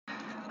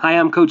Hi,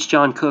 I'm Coach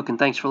John Cook, and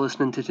thanks for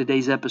listening to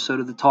today's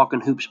episode of the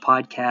Talking Hoops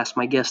podcast.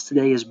 My guest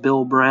today is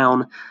Bill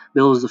Brown.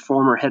 Bill is the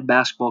former head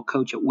basketball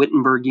coach at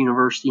Wittenberg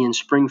University in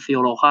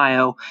Springfield,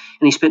 Ohio,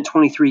 and he spent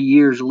 23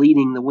 years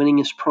leading the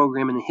winningest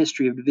program in the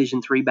history of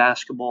Division III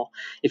basketball.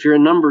 If you're a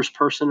numbers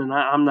person, and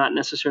I'm not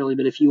necessarily,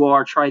 but if you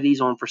are, try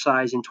these on for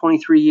size. In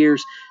 23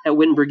 years at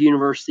Wittenberg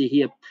University,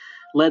 he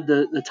led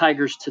the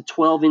Tigers to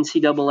 12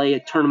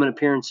 NCAA tournament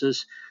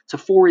appearances, to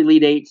 4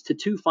 Elite Eights, to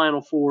 2 Final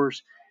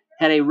Fours,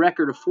 had a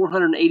record of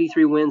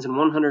 483 wins and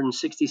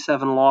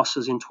 167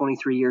 losses in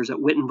 23 years at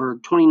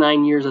Wittenberg.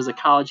 29 years as a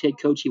college head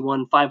coach, he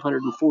won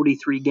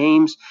 543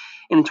 games,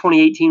 and in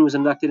 2018 was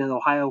inducted into the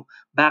Ohio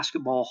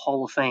Basketball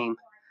Hall of Fame.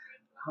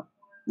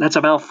 That's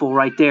a mouthful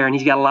right there, and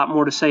he's got a lot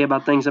more to say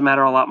about things that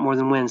matter a lot more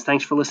than wins.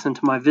 Thanks for listening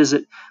to my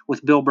visit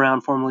with Bill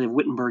Brown, formerly of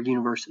Wittenberg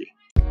University.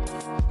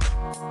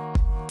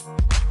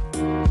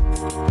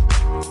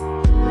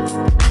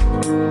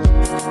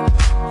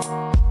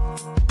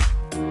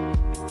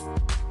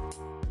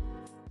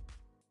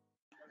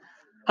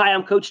 Hi,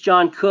 I'm Coach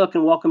John Cook,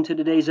 and welcome to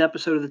today's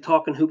episode of the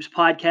Talking Hoops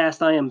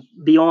podcast. I am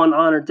beyond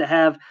honored to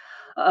have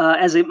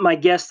my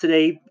guest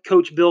today,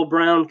 Coach Bill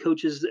Brown.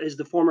 Coach is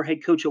the former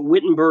head coach at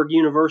Wittenberg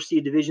University,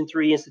 a Division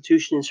III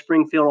institution in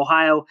Springfield,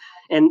 Ohio.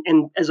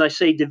 And as I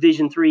say,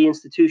 Division III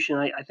institution,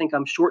 I think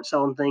I'm short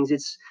selling things.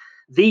 It's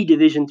the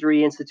Division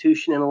III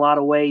institution in a lot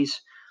of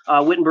ways.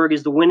 Wittenberg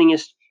is the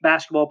winningest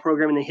basketball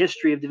program in the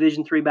history of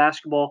Division III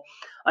basketball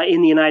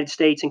in the United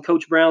States. And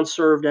Coach Brown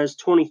served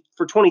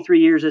for 23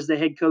 years as the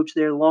head coach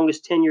there, the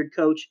longest tenured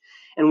coach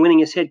and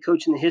winningest head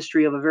coach in the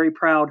history of a very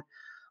proud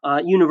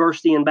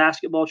university and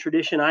basketball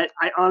tradition. I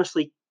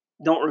honestly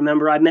don't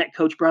remember. I met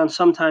Coach Brown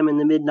sometime in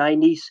the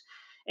mid-'90s,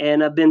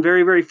 and I've been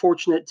very, very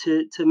fortunate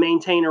to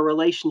maintain a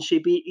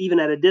relationship even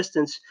at a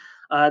distance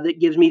that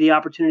gives me the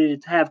opportunity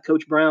to have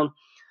Coach Brown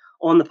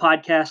on the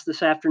podcast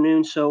this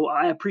afternoon. So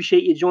I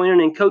appreciate you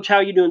joining. And Coach, how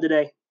are you doing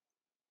today?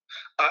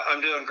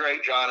 I'm doing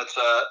great, John.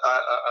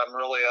 I'm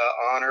really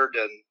honored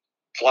and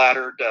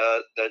flattered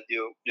that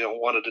you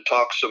wanted to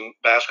talk some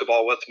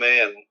basketball with me,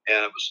 and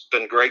it's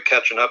been great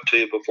catching up to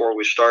you before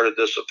we started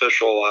this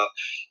official.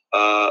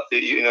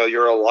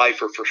 You're a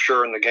lifer for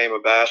sure in the game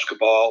of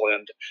basketball,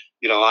 and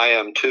I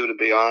am too, to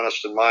be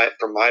honest,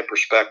 from my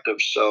perspective.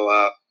 So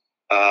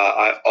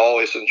I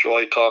always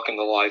enjoy talking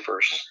to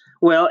lifers.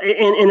 Well,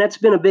 and that's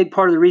been a big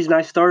part of the reason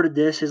I started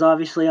this. Is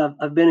obviously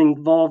I've been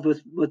involved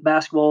with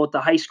basketball at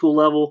the high school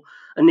level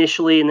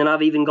initially, and then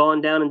I've even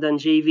gone down and done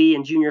JV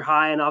and junior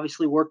high, and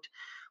obviously worked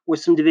with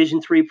some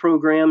Division III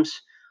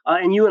programs.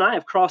 And you and I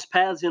have crossed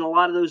paths in a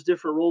lot of those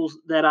different roles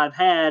that I've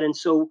had. And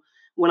so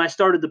when I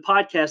started the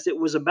podcast, it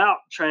was about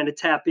trying to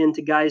tap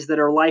into guys that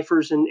are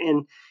lifers. And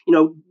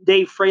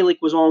Dave Freilich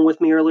was on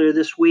with me earlier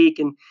this week,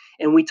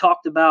 and we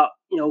talked about,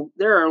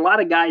 there are a lot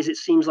of guys, it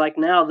seems like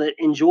now, that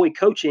enjoy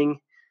coaching,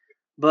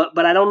 but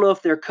I don't know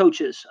if they're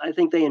coaches. I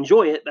think they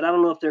enjoy it, but I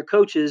don't know if they're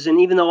coaches. And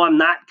even though I'm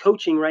not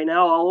coaching right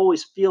now, I'll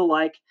always feel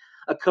like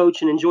a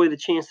coach and enjoy the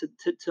chance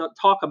to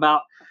talk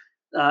about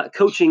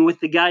coaching with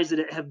the guys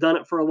that have done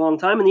it for a long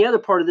time. And the other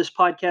part of this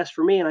podcast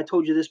for me, and I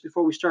told you this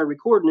before we started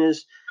recording,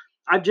 is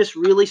I've just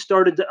really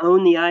started to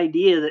own the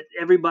idea that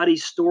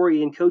everybody's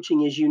story in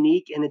coaching is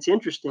unique and it's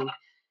interesting.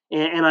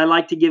 And I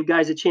like to give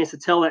guys a chance to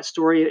tell that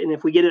story. And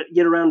if we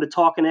get around to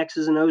talking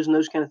X's and O's and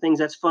those kind of things,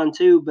 that's fun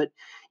too. But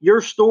your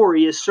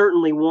story is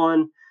certainly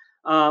one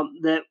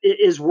that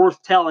is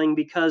worth telling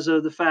because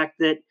of the fact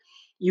that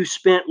you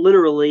spent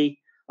literally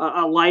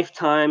a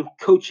lifetime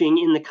coaching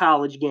in the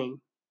college game.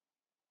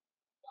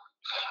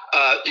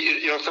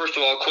 First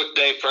of all, quick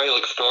Dave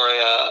Freilich story.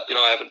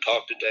 I haven't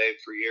talked to Dave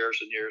for years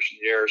and years and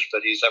years,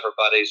 but he's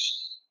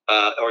everybody's,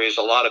 or he's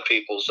a lot of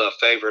people's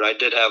favorite. I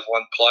did have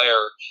one player,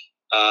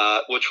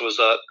 which was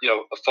a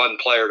fun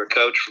player to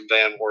coach from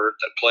Van Wert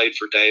that played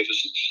for Dave.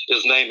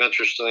 His name,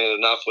 interestingly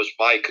enough, was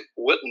Mike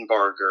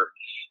Wittenbarger,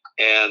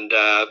 and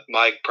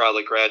Mike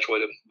probably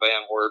graduated from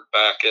Van Wert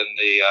back in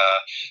the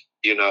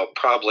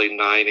probably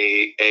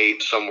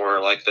 98, somewhere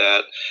like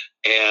that.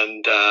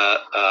 And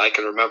I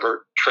can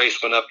remember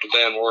Trace went up to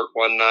Van Wert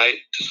one night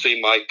to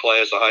see Mike play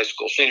as a high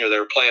school senior. They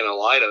were playing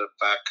Elida, in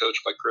fact,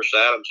 coached by Chris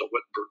Adams, a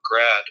Wittenberg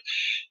grad.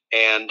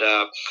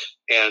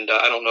 And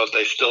I don't know if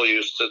they still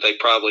use it. They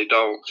probably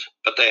don't.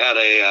 But they had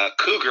a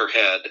cougar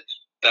head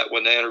that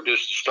when they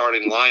introduced the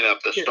starting lineup,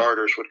 the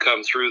starters would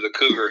come through the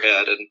cougar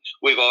head. And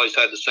we've always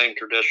had the same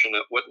tradition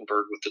at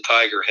Wittenberg with the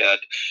tiger head.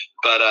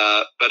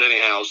 But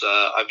anyhow,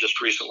 I've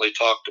just recently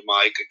talked to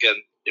Mike, again,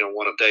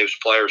 one of Dave's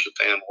players at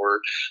Van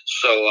Wert.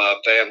 So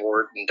Van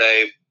Wert and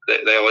Dave,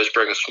 they always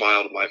bring a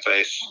smile to my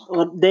face.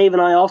 Well, Dave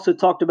and I also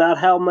talked about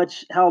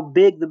how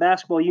big the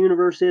basketball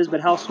universe is, but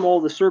how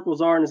small the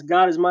circles are. And as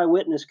God is my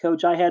witness,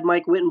 Coach, I had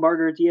Mike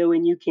Wittenbarger at the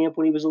ONU camp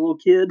when he was a little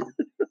kid.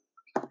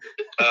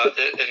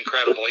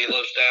 Incredible. He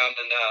lives down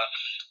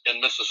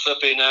in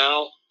Mississippi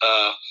now.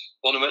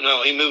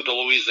 No, he moved to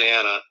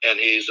Louisiana, and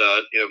he's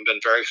been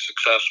very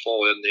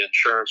successful in the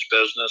insurance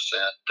business,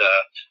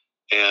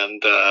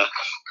 and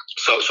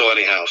so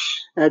anyhow,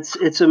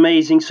 it's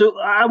amazing. So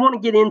I want to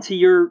get into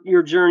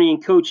your journey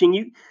in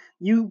coaching.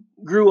 you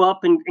grew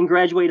up and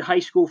graduated high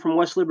school from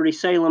West Liberty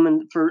Salem,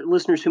 and for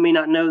listeners who may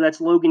not know, that's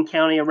Logan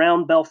County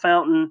around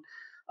Bellefontaine.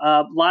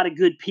 A lot of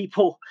good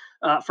people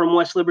from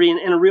West Liberty,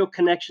 and a real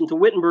connection to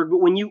Wittenberg.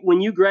 But when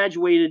you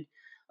graduated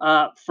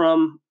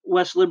from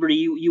West Liberty,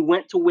 you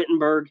went to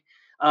Wittenberg.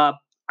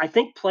 I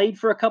think played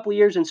for a couple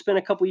years and spent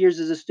a couple years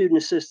as a student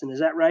assistant. Is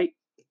that right?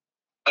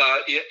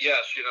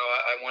 Yes,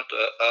 I went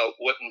to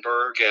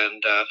Wittenberg,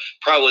 and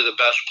probably the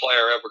best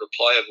player ever to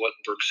play in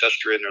Wittenberg's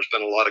history, and there's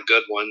been a lot of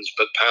good ones,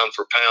 but pound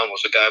for pound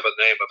was a guy by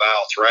the name of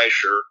Al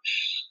Thrasher,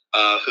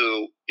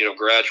 who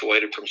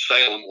graduated from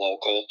Salem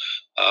local,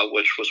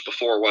 which was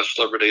before West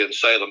Liberty and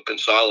Salem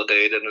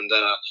consolidated, and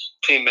then a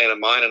teammate of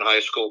mine in high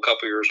school, a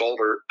couple years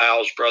older,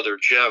 Al's brother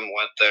Jim,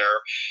 went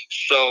there.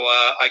 So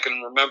I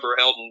can remember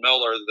Eldon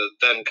Miller, the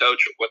then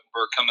coach at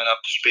Wittenberg, coming up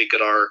to speak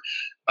at our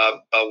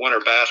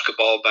winter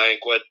basketball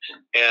banquet,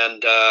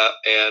 and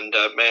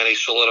man, he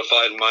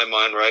solidified in my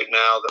mind right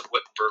now that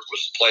Wittenberg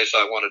was the place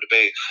I wanted to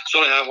be.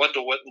 So anyhow, I went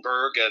to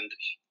Wittenberg, and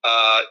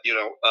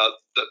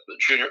the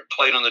junior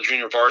played on the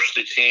junior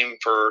varsity team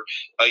for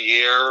a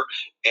year,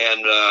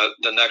 and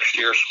the next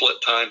year split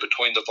time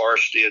between the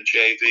varsity and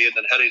JV, and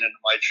then heading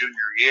into my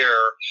junior year,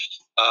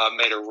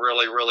 made a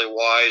really, really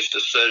wise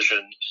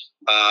decision.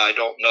 I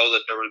don't know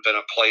that there would have been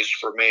a place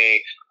for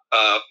me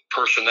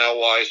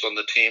personnel-wise on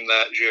the team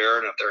that year,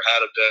 and if there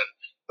had been,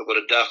 it would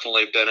have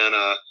definitely been in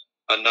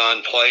a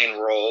non-playing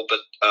role. But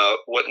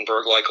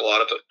Wittenberg, like a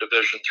lot of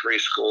Division III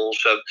schools,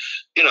 have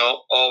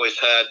always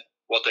had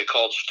what they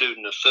called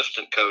student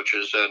assistant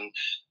coaches,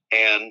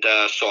 and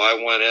so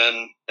I went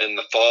in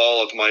the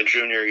fall of my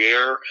junior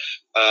year,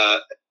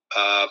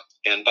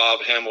 and Bob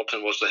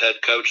Hamilton was the head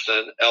coach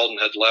then. Eldon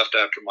had left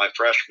after my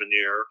freshman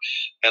year,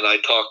 and I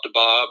talked to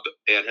Bob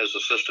and his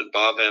assistant,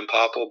 Bob Van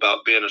Poppel,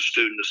 about being a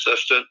student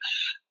assistant.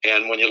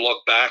 And when you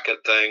look back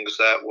at things,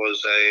 that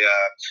was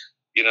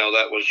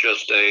that was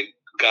just a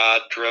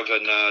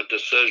God-driven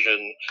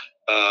decision,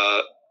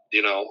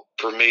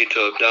 for me to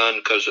have done,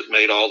 because it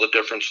made all the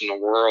difference in the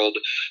world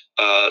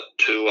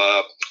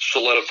to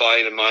solidify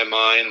in my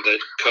mind that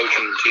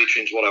coaching and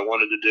teaching is what I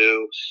wanted to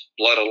do,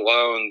 let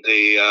alone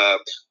the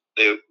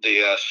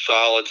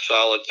solid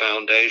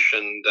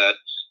foundation that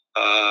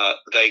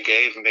they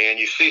gave me. And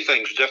you see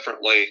things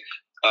differently,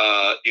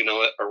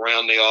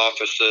 around the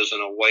offices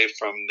and away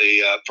from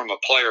from a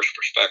player's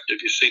perspective.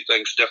 You see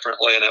things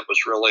differently, and it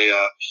was really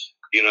a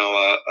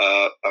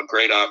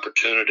great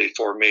opportunity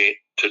for me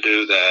to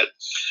do that.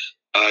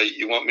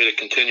 You want me to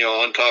continue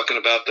on talking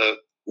about the?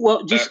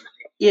 Well,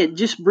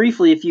 just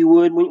briefly, if you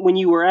would, when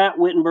you were at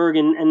Wittenberg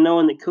and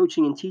knowing that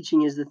coaching and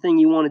teaching is the thing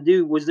you want to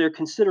do, was there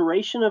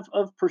consideration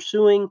of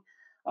pursuing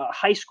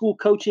high school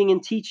coaching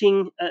and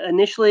teaching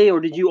initially,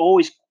 or did you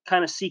always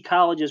kind of see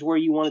college as where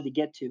you wanted to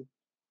get to?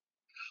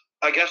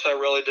 I guess I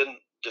really didn't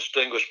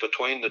distinguish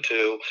between the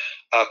two.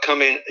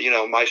 Coming,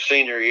 my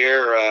senior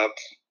year,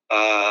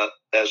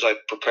 as I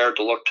prepared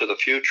to look to the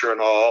future and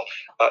all,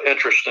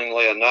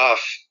 interestingly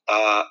enough,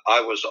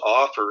 I was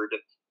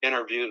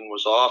interviewed and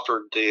was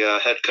offered the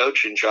head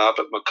coaching job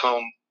at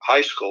Macomb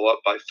High School up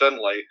by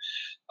Findlay.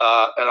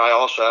 And I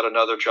also had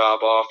another job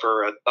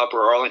offer at Upper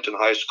Arlington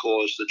High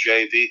School as the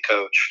JV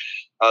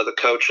coach. The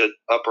coach at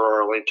Upper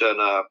Arlington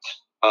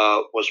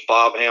was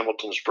Bob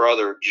Hamilton's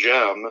brother,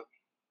 Jim,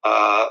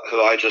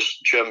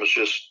 Jim was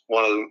just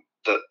one of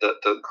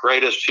the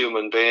greatest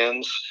human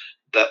beings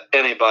that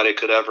anybody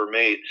could ever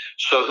meet.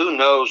 So who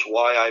knows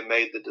why I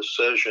made the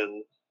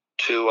decision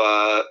to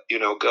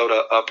go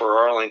to Upper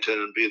Arlington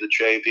and be the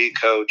JV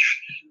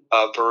coach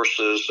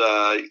versus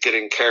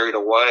getting carried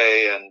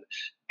away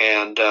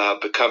and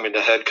becoming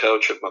the head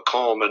coach at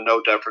Macomb. And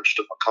no deference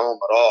to Macomb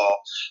at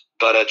all,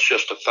 but it's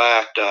just a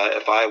fact.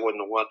 If I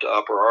wouldn't have went to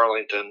Upper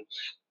Arlington,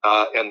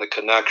 and the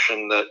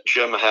connection that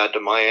Jim had to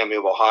Miami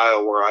of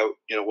Ohio, where I,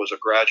 was a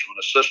graduate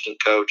assistant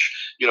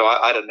coach,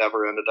 I'd have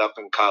never ended up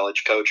in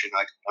college coaching.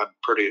 I'm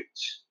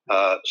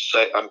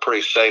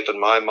pretty safe in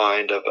my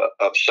mind of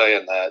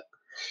saying that.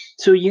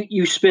 So did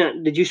you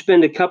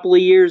spend a couple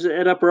of years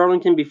at Upper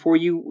Arlington before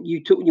you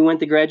went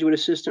the graduate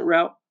assistant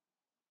route?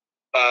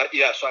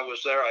 Yes, I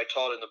was there. I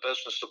taught in the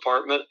business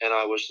department, and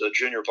I was the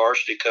junior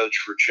varsity coach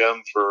for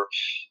Jim for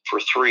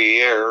 3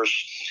 years.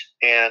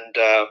 And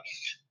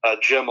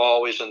Jim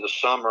always in the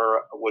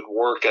summer would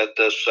work at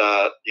this,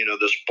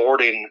 this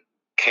boarding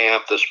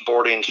camp, this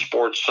boarding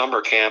sports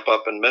summer camp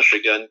up in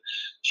Michigan.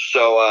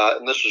 So,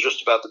 and this was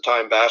just about the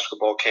time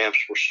basketball camps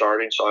were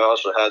starting. So I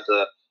also had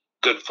the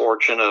good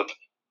fortune of,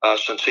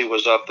 since he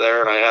was up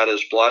there, and I had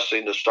his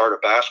blessing to start a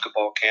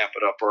basketball camp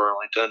at Upper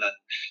Arlington.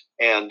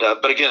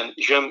 But again,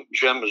 Jim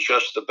is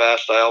just the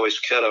best. I always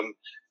kid him,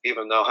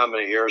 even though how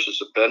many years has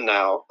it been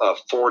now?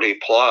 40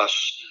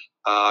 plus.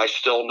 I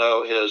still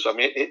know his. I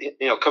mean,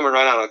 coming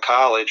right out of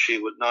college, he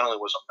not only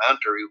was a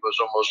mentor, he was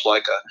almost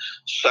like a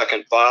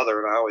second father.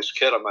 And I always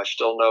kid him, I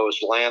still know his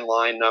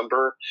landline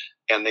number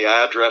and the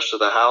address of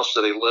the house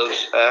that he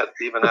lives at,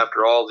 even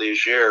after all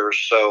these years.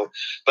 So,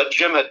 but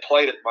Jim had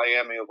played at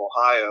Miami of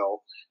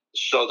Ohio,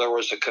 so there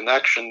was a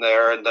connection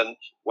there. And then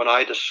when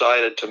I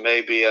decided to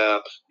maybe,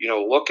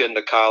 look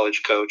into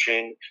college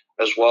coaching,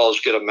 as well as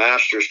get a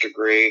master's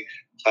degree.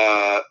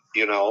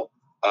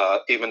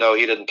 Even though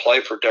he didn't play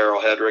for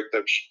Darrell Hedrick,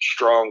 there's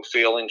strong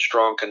feeling,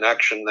 strong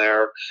connection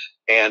there.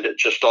 And it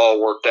just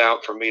all worked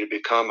out for me to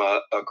become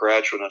a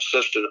graduate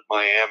assistant at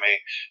Miami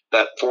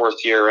that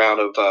fourth year out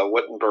of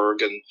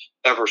Wittenberg. And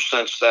ever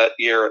since that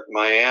year at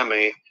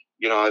Miami,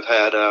 I've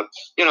had, and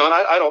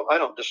I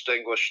don't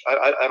distinguish,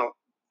 I don't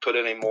put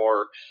any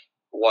more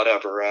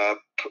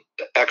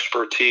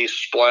expertise,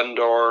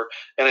 splendor,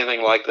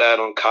 anything like that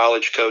on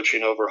college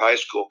coaching over high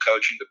school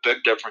coaching. The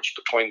big difference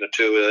between the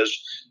two is,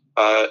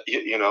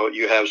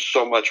 you have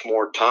so much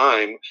more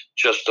time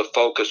just to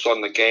focus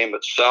on the game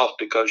itself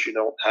because you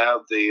don't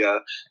have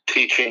the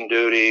teaching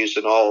duties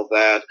and all of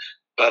that.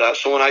 But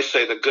so when I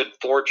say the good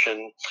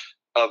fortune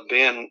of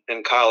being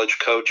in college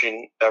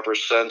coaching ever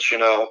since,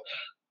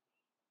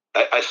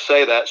 I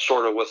say that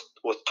sort of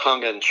with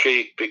tongue in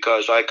cheek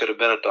because I could have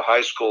been at the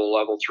high school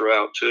level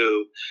throughout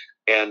too,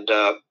 and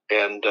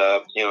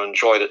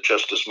enjoyed it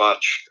just as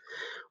much.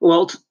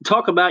 Well,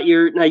 talk about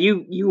now.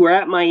 You were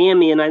at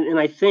Miami, and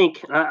I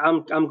think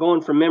I'm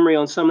going from memory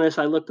on some of this.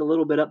 I looked a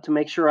little bit up to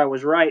make sure I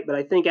was right, but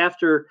I think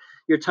after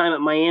your time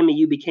at Miami,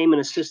 you became an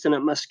assistant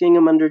at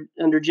Muskingum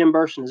under Jim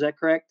Burson. Is that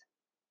correct?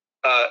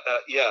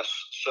 Yes.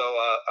 So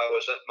I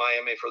was at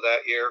Miami for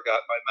that year,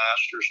 got my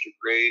master's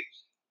degree.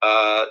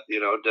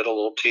 Did a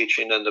little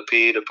teaching in the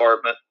PE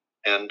department,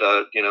 and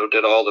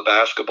did all the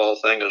basketball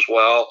thing as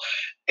well.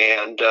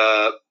 And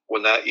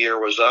when that year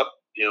was up,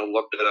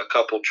 looked at a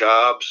couple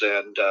jobs,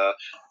 and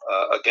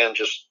again,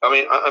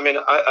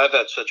 I've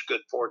had such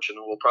good fortune,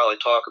 and we'll probably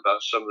talk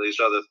about some of these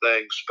other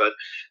things. But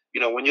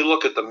when you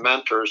look at the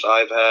mentors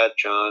I've had,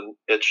 John,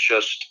 it's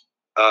just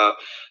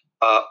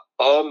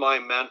all my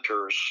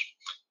mentors.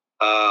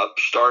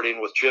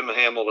 Starting with Jim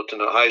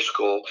Hamilton at high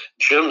school,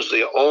 Jim's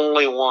the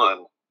only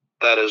one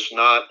that is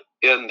not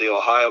in the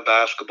Ohio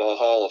Basketball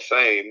Hall of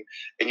Fame.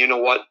 And you know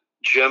what,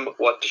 Jim,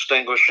 what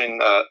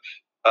distinguishing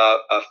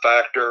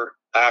factor,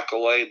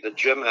 accolade that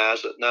Jim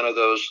has that none of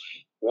those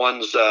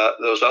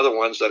other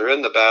ones that are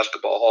in the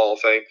Basketball Hall of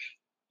Fame,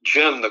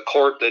 Jim, the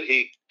court that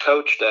he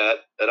coached at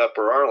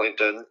Upper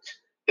Arlington,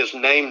 is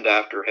named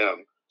after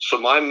him. So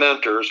my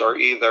mentors are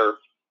either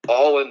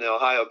all in the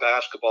Ohio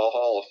Basketball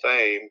Hall of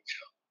Fame,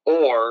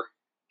 or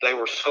they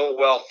were so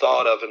well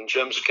thought of in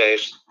Jim's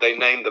case, they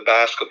named the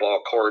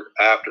basketball court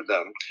after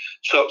them.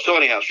 So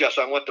anyhow, yes,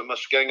 I went to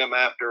Muskingum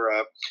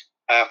after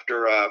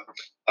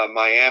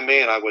Miami,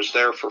 and I was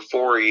there for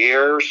 4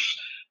 years.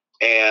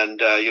 And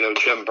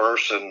Jim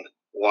Burson,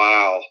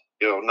 wow,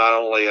 not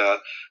only a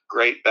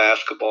great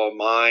basketball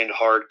mind,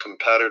 hard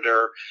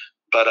competitor,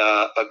 but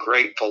a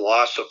great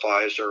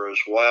philosophizer as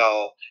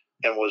well,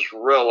 and was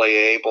really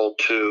able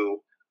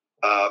to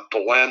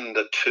blend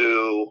the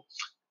two.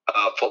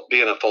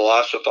 Being a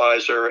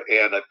philosophizer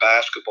and a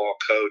basketball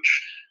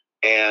coach,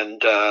 and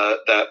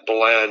that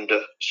blend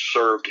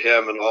served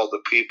him and all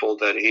the people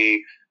that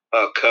he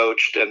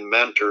coached and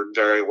mentored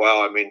very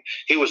well. I mean,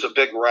 he was a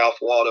big Ralph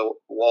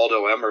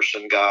Waldo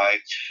Emerson guy,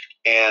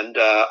 and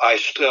I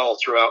still,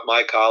 throughout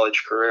my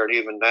college career, and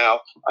even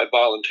now, I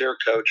volunteer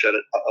coach at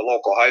a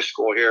local high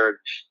school here, and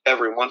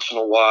every once in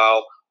a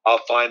while,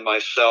 I'll find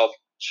myself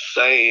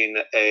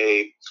saying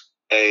a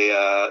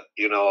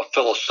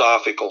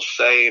philosophical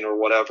saying or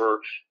whatever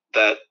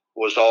that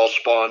was all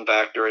spawned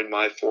back during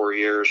my 4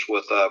 years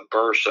with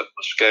Burse at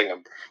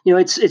Muskingum.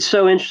 It's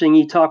so interesting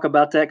you talk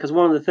about that, because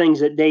one of the things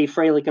that Dave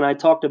Freilich and I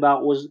talked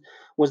about was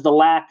the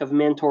lack of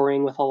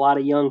mentoring with a lot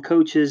of young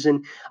coaches.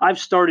 And I've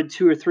started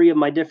 2 or 3 of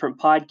my different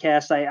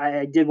podcasts.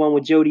 I did one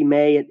with Jody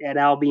May at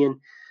Albion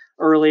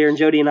earlier, and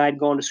Jody and I had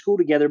gone to school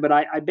together, but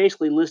I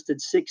basically listed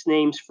 6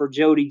 names for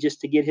Jody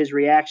just to get his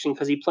reaction,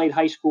 because he played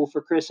high school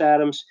for Chris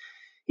Adams.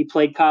 He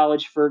played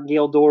college for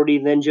Gail Doherty,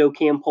 then Joe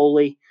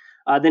Campoli.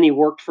 Then he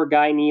worked for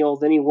Guy Neal.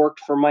 Then he worked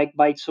for Mike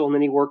Beitzel, and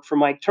then he worked for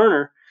Mike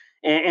Turner.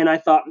 And I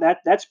thought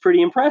that's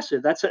pretty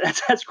impressive.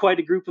 That's quite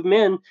a group of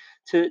men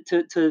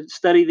to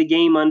study the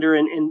game under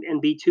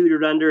and be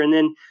tutored under. And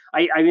then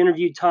I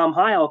interviewed Tom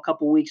Heil a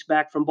couple weeks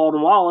back from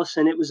Baldwin Wallace,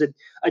 and it was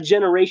a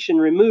generation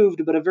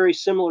removed, but a very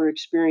similar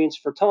experience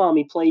for Tom.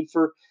 He played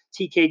for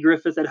T.K.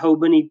 Griffith at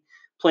Hoban. He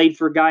played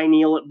for Guy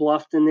Neal at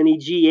Bluffton. Then he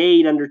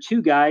GA'd under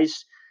 2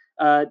 guys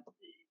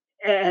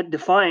at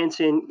Defiance,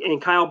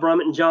 and Kyle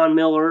Brummett and John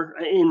Miller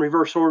in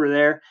reverse order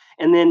there,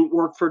 and then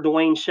worked for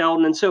Dwayne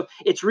Sheldon. And so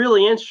it's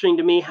really interesting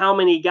to me how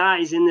many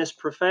guys in this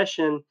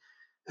profession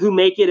who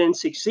make it and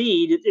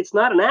succeed. It's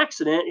not an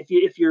accident.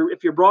 If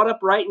you're brought up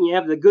right and you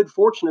have the good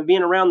fortune of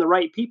being around the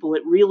right people,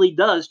 it really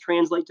does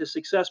translate to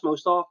success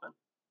most often.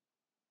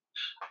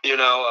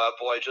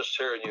 Boy, just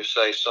hearing you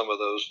say some of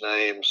those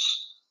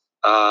names,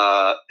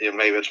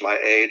 maybe it's my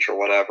age or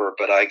whatever,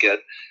 but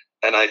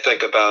and I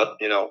think about,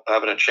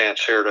 having a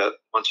chance here to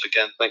once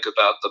again think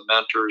about the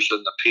mentors and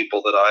the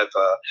people that I've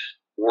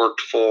worked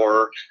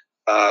for,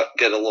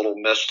 get a little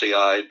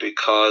misty-eyed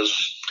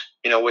because,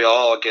 we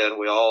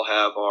all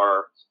have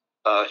our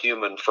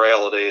human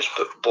frailties,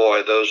 but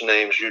boy, those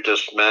names you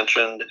just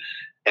mentioned,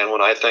 and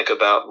when I think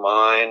about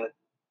mine,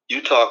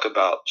 you talk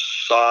about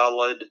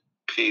solid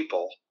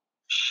people,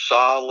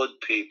 solid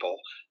people,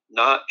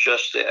 not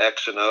just the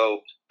X and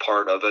O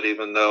part of it,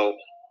 even though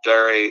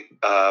very,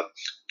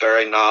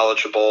 very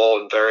knowledgeable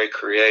and very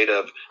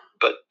creative,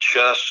 but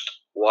just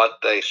what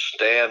they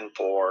stand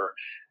for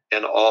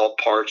in all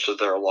parts of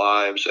their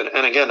lives. And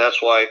again,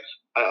 that's why,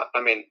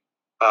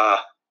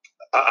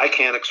 I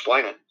can't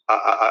explain it.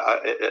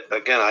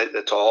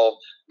 It's all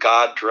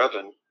God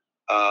driven.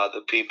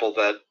 The people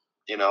that,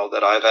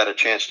 that I've had a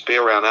chance to be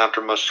around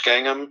after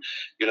Muskingum,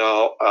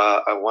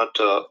 I went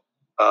to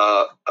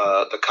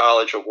the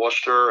College of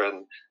Worcester,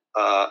 and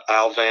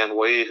Al Van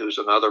Wee, who's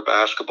another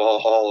basketball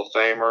Hall of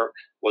Famer,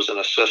 was an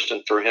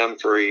assistant for him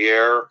for a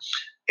year,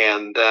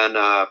 and then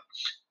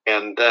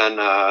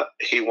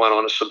he went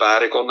on a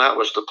sabbatical, and that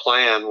was the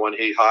plan when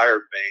he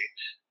hired me,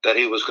 that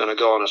he was going to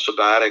go on a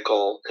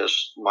sabbatical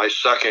my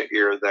second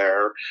year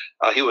there.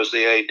 He was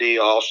the AD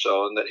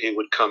also, and that he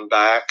would come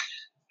back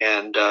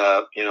and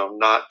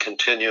not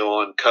continue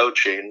on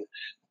coaching,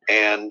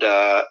 and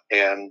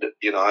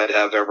I'd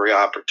have every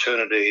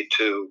opportunity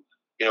to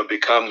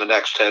become the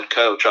next head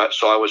coach.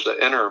 So I was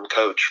the interim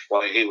coach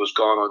while he was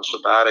gone on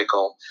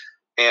sabbatical.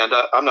 And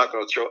I'm not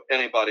going to throw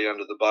anybody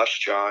under the bus,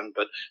 John,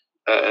 but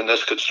and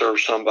this could serve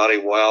somebody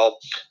well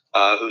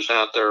who's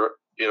out there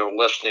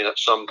listening at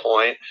some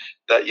point,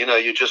 that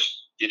you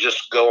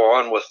just go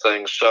on with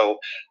things. So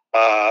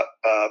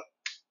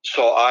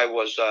so I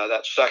was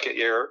that second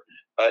year,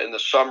 in the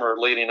summer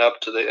leading up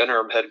to the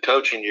interim head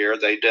coaching year,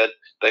 they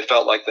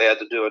felt like they had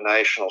to do a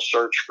national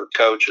search for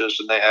coaches,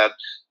 and they had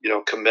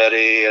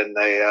committee, and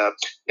they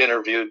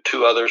interviewed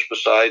two others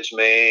besides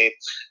me,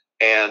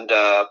 and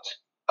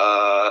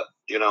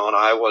and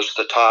I was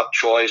the top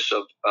choice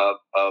of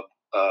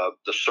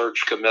the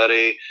search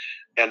committee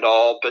and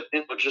all, but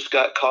just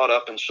got caught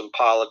up in some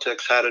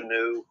politics. Had a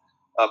new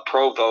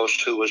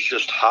provost who was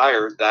just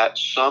hired that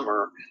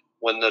summer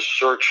when the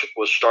search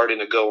was starting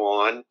to go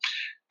on,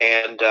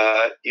 and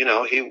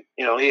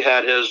he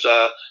had his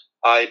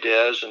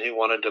ideas, and he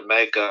wanted to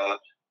make a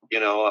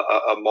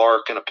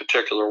mark in a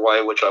particular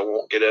way, which I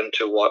won't get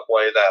into what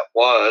way that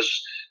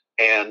was.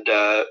 And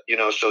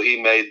so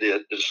he made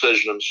the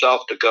decision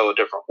himself to go a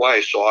different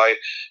way. So I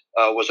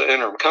was an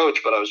interim coach,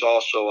 but I was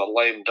also a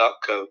lame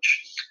duck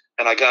coach.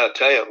 And I got to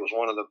tell you, it was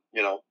one of the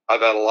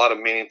I've had a lot of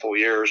meaningful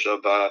years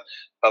of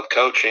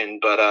coaching,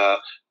 but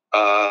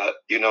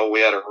we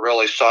had a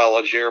really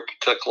solid year,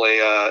 particularly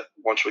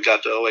once we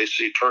got to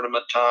OAC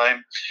tournament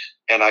time.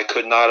 And I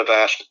could not have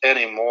asked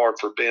any more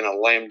for being a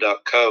lame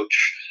duck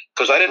coach,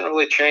 because I didn't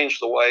really change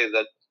the way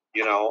that,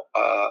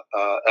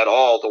 at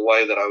all, the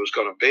way that I was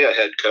going to be a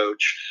head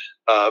coach.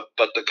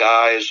 But the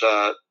guys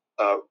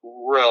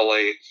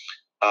really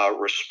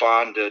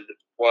responded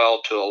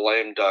well to a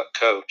lame duck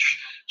coach.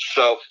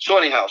 So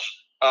anyhow,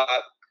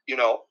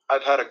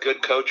 I've had a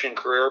good coaching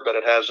career, but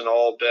it hasn't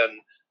all been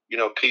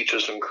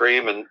peaches and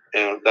cream, and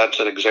that's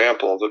an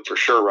example of it for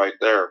sure right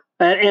there.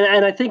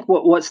 And I think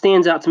what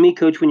stands out to me,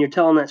 Coach, when you're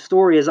telling that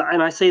story is,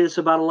 and I say this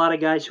about a lot of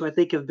guys who I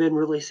think have been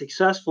really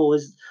successful,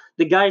 is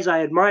the guys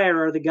I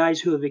admire are the guys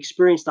who have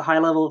experienced a high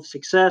level of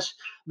success,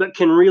 but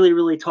can really,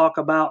 really talk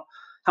about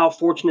how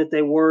fortunate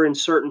they were in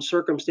certain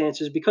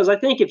circumstances. Because I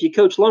think if you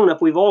coach long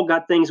enough, we've all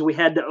got things we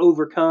had to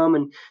overcome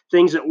and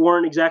things that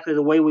weren't exactly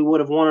the way we would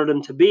have wanted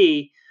them to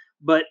be.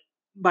 But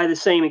by the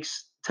same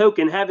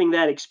token, having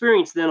that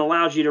experience then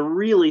allows you to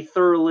really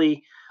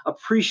thoroughly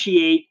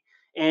appreciate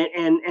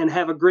and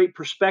have a great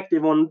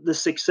perspective on the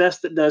success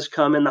that does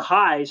come and the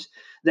highs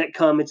that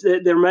come.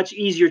 They're much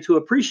easier to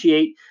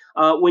appreciate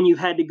when you've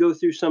had to go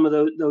through some of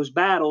those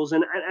battles.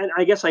 And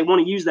I guess I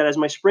want to use that as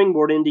my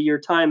springboard into your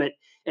time at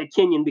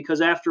Kenyon,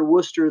 because after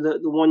Worcester, the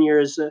 1 year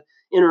as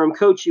interim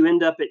coach, you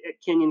end up at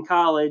Kenyon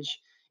College.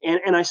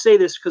 And I say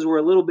this because we're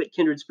a little bit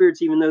kindred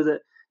spirits, even though the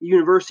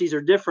universities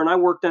are different. I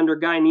worked under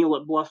Guy Neal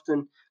at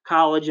Bluffton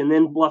College and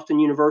then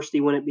Bluffton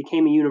University when it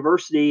became a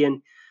university.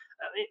 And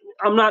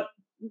I'm not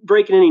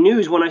breaking any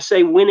news when I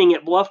say winning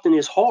at Bluffton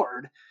is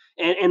hard,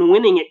 and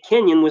winning at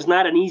Kenyon was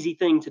not an easy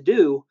thing to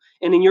do.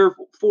 And in your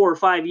 4 or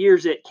 5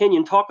 years at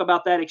Kenyon, talk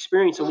about that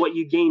experience and what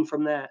you gained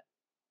from that.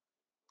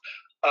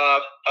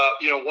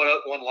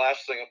 One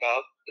last thing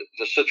about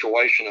the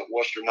situation at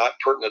Worcester, not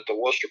pertinent to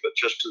Worcester, but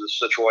just to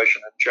the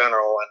situation in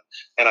general.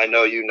 And I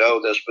know you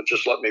know this, but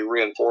just let me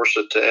reinforce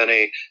it to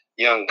any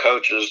young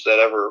coaches that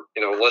ever,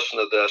 listen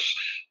to this.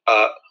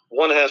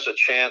 One has a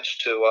chance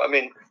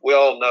to, we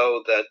all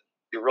know that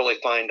you really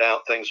find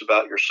out things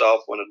about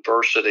yourself when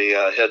adversity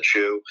hits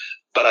you.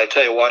 But I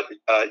tell you what,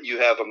 you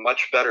have a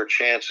much better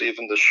chance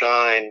even to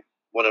shine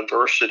when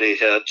adversity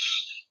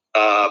hits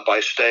by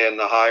staying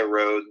the high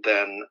road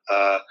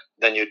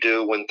than you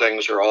do when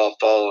things are all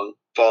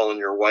falling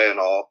your way and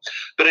all.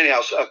 But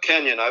anyhow,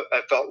 Kenyon,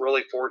 I felt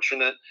really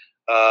fortunate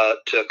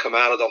to come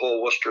out of the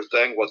whole Worcester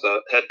thing with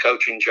a head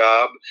coaching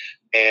job,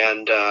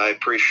 and I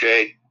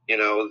appreciate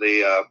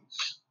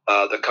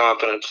the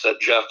confidence that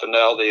Jeff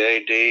Fennell, the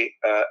AD,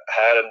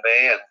 had in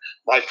me. And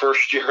my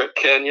first year at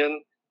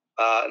Kenyon,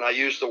 and I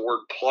use the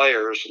word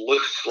players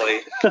loosely,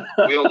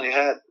 we only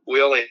had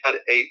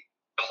 8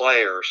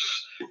 players.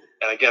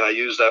 And again, I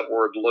use that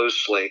word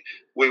loosely.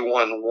 We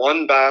won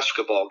one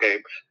basketball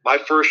game. My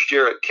first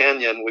year at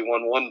Kenyon, we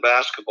won one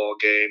basketball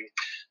game.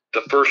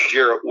 The first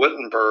year at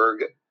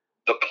Wittenberg,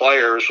 the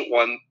players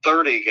won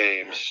 30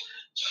 games.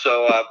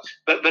 So,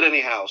 but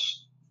anyhow,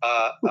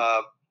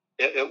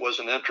 it was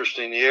an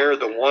interesting year.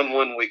 The one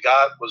win we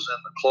got was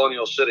in the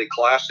Colonial City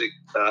Classic,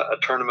 a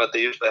tournament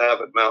they used to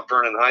have at Mount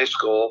Vernon High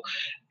School,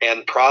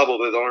 and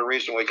probably the only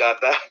reason we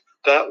got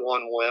that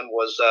one win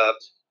was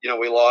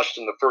we lost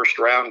in the first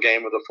round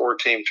game of the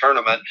 4-team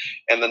tournament,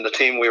 and then the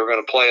team we were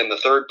going to play in the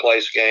third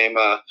place game,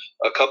 I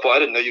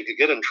didn't know you could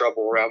get in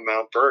trouble around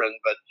Mount Vernon,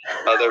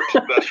 but their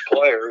two best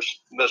players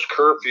missed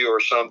curfew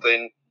or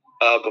something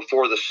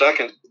before the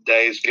second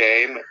day's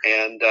game,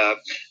 and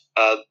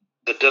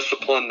the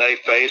discipline they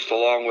faced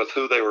along with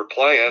who they were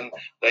playing,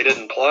 they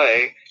didn't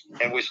play,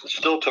 and we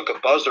still took a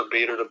buzzer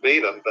beater to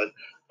beat them. But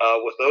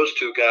with those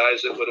two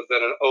guys, it would have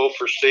been an 0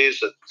 for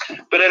season.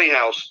 But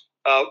anyhow,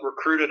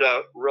 recruited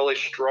a really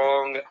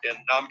strong in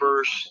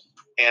numbers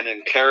and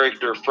in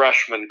character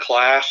freshman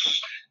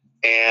class,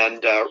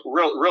 and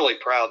really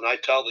proud. And I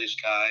tell these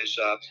guys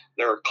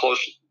they're a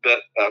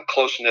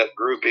close-knit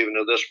group even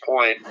to this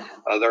point.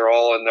 They're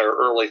all in their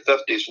early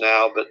 50s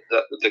now, but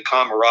the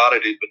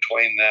camaraderie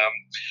between them.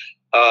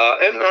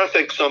 And I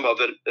think some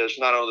of it is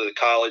not only the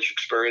college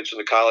experience and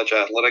the college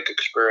athletic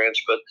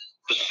experience, but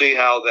to see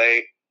how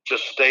they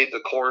just stayed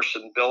the course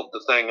and built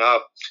the thing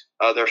up.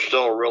 They're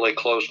still a really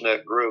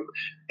close-knit group,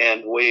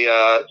 and we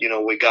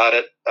got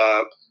it.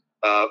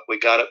 We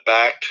got it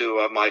back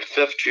to my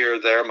fifth year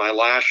there, my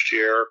last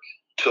year,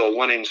 to a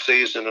winning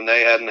season, and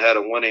they hadn't had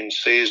a winning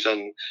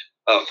season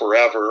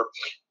forever.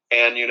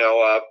 And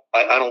I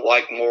don't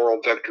like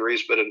moral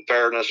victories, but in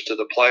fairness to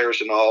the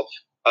players and all,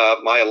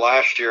 my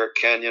last year at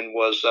Kenyon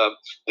was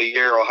the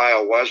year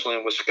Ohio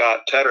Wesleyan with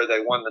Scott Tedder.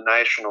 They won the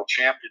national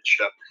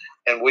championship,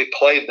 and we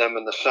played them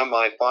in the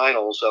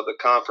semifinals of the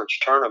conference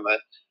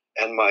tournament.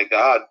 And my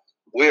God,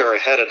 we were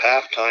ahead at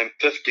halftime,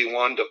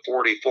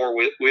 51-44.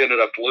 We ended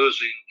up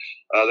losing.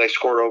 They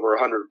scored over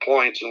 100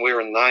 points, and we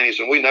were in the 90s,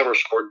 and we never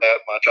scored that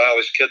much. I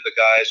always kid the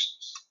guys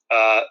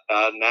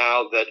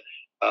now that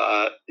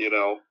you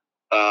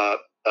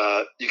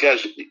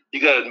guys,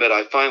 you got to admit,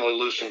 I finally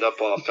loosened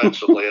up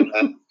offensively,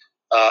 and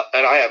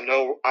I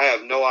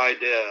have no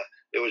idea.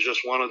 It was just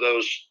one of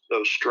those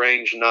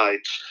strange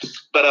nights.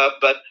 But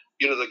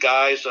the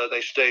guys,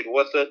 they stayed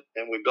with it,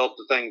 and we built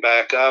the thing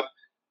back up,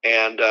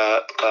 and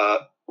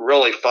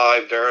really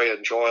 5 very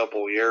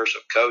enjoyable years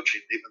of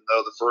coaching. Even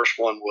though the first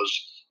one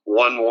was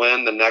 1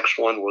 win, the next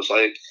one was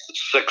like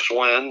 6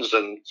 wins,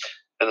 and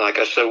like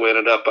I said, we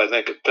ended up, I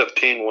think, at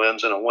 15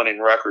 wins and a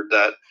winning record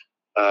that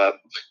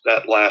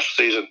last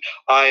season.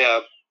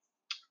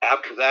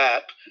 After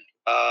that,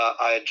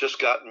 I had just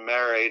gotten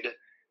married,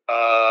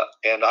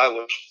 and I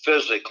was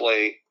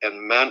physically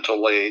and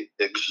mentally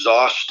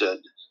exhausted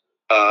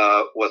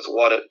with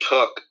what it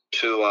took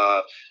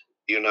to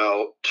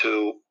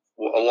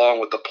along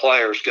with the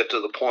players, get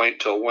to the point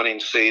to a winning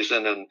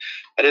season. And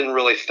I didn't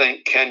really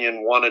think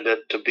Kenyon wanted it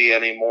to be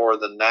any more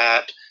than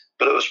that,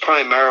 but it was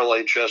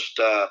primarily just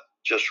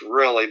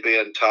really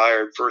being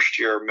tired. First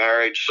year of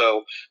marriage,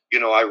 so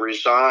I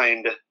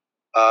resigned.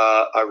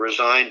 I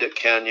resigned at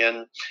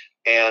Kenyon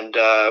and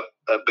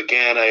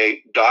began a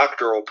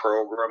doctoral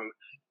program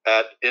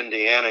at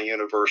Indiana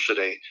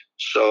University.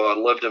 So I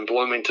lived in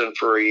Bloomington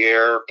for a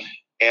year,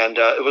 and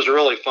it was a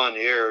really fun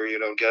year.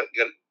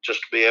 Get just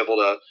to be able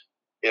to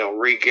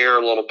re-gear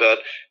a little bit.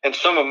 And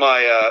some of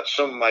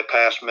my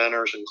past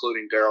mentors,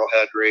 including Darrell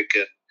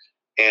Hedrick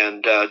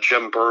and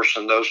Jim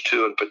Burson, those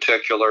two in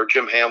particular,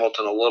 Jim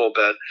Hamilton a little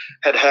bit,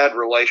 had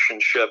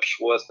relationships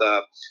with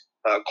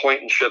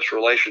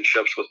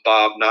relationships with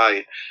Bob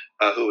Knight,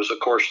 who was, of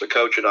course, the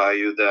coach at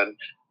IU then.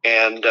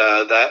 And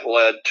that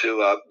led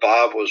to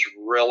Bob was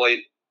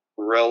really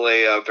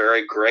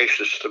very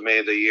gracious to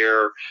me the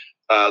year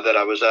that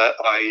I was at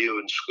IU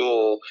in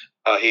school.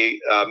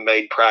 He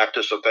made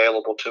practice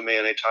available to me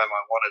anytime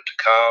I wanted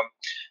to come.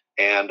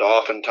 And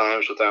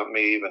oftentimes, without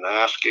me even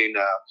asking,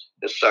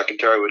 his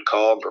secretary would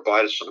call and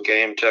provide us some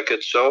game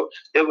tickets. So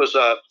it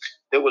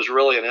was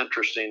really an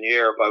interesting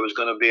year. If I was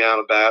going to be out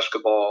of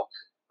basketball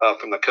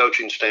from the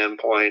coaching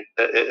standpoint,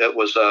 it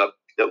was a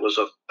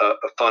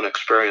fun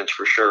experience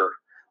for sure.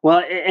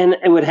 Well, and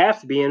it would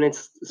have to be, and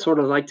it's sort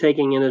of like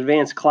taking an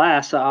advanced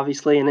class,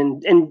 obviously,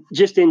 and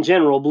just in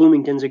general,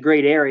 Bloomington's a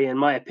great area, in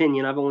my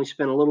opinion. I've only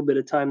spent a little bit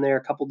of time there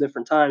a couple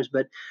different times,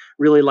 but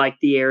really like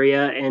the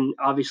area, and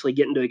obviously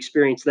getting to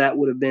experience that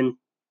would have been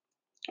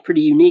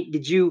pretty unique.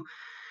 Did you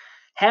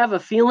have a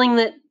feeling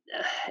that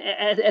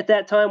at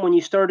that time when you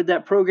started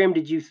that program,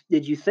 did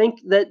you think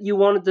that you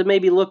wanted to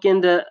maybe look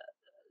into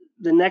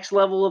the next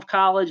level of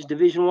college,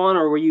 Division I,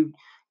 or were you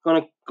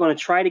going to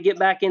try to get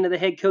back into the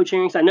head coaching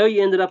ranks? I know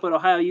you ended up at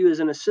Ohio U as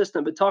an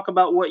assistant, but talk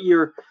about what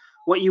you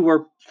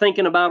were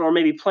thinking about or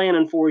maybe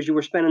planning for as you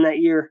were spending that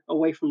year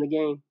away from the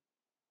game.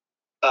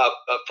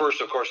 First,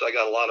 of course, I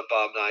got a lot of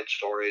Bob Knight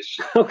stories.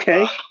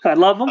 Okay, I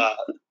love them.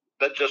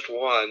 But just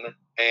one,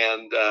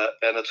 and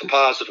it's a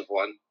positive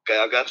one. Okay,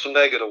 I've got some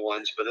negative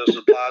ones, but this is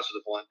a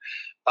positive one.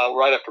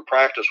 Right after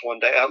practice one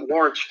day,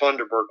 Lawrence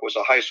Funderburk was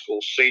a high school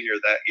senior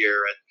that year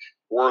at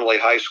Worley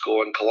High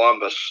School in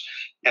Columbus,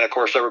 and of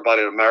course,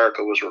 everybody in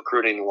America was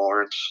recruiting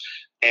Lawrence.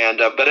 And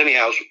but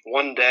anyhow,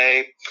 one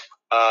day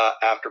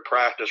after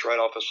practice, right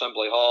off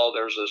Assembly Hall,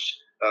 there's this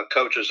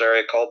coaches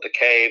area called the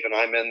Cave, and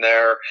I'm in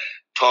there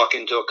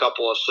talking to a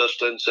couple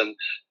assistants, and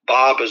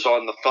Bob is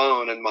on the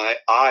phone, and my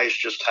eyes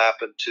just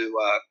happen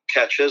to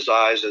catch his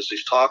eyes as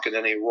he's talking,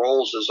 and he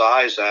rolls his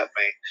eyes at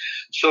me.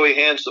 So he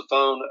hands the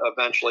phone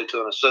eventually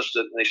to an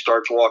assistant, and he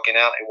starts walking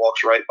out. And he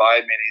walks right by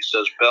me, and he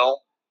says,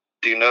 "Bill,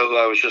 do you know who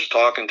I was just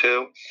talking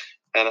to?"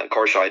 And of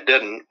course I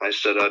didn't. I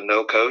said,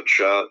 "No, Coach.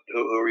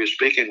 Who are you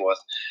speaking with?"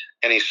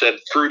 And he said,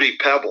 "Fruity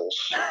Pebbles."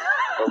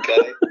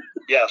 Okay.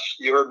 Yes,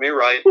 you heard me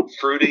right.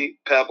 Fruity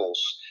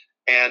Pebbles.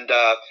 And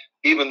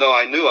even though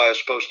I knew I was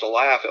supposed to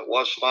laugh, it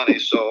was funny.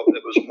 So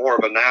it was more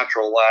of a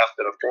natural laugh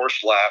than a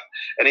forced laugh.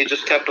 And he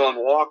just kept on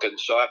walking.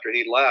 So after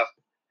he left,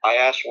 I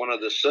asked one of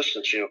the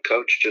assistants,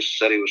 Coach just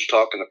said he was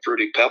talking to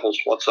Fruity Pebbles.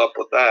 What's up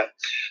with that?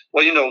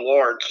 Well,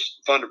 Lawrence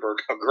Funderburk,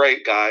 a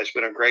great guy, has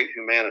been a great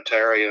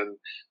humanitarian,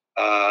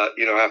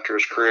 after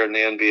his career in the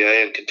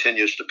NBA, and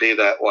continues to be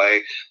that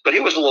way. But he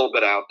was a little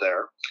bit out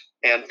there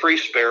and free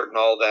spirit and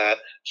all that.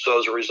 So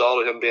as a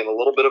result of him being a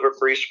little bit of a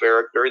free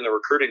spirit during the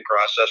recruiting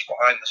process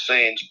behind the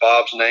scenes,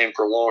 Bob's name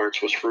for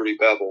Lawrence was Fruity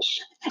Pebbles.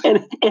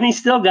 And he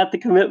still got the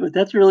commitment.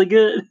 That's really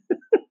good.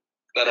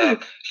 But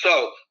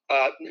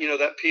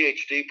that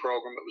PhD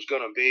program, it was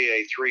going to be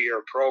a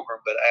 3-year program,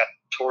 but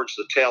towards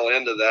the tail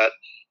end of that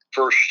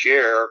first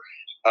year,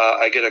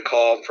 I get a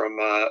call from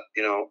a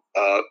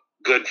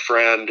good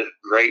friend,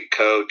 great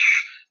coach,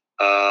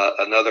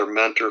 another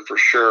mentor for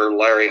sure,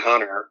 Larry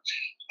Hunter,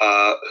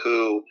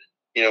 who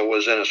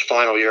was in his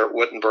final year at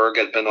Wittenberg,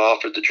 had been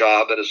offered the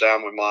job at his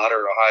alma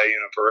mater, Ohio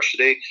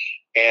University,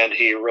 and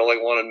he really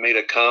wanted me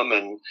to come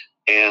and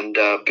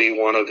be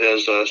one of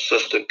his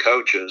assistant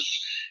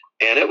coaches.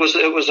 And it was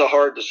a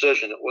hard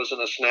decision. It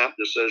wasn't a snap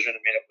decision.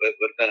 I mean, it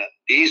would have been an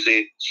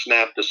easy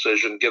snap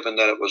decision given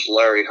that it was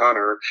Larry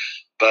Hunter.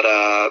 But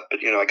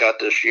I got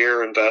this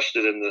year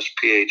invested in this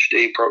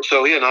PhD pro.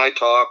 So he and I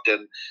talked,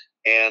 and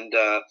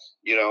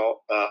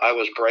I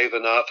was brave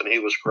enough, and he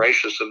was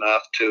gracious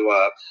enough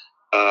to.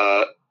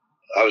 I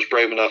was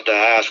brave enough to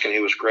ask, and he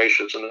was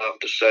gracious enough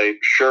to say,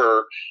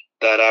 sure,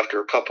 that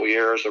after a couple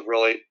years of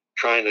really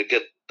trying to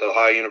get the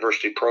Ohio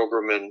University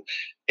program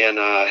in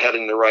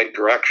heading the right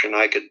direction,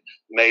 I could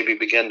maybe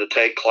begin to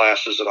take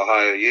classes at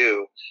Ohio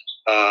U.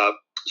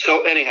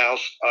 So anyhow,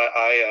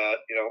 I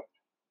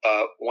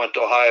went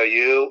to Ohio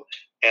U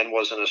and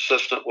was an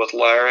assistant with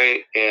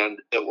Larry, and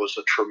it was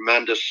a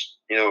tremendous,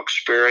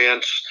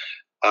 experience.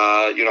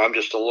 I'm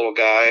just a little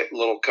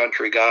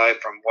country guy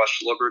from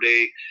West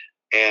Liberty,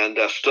 and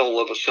still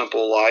live a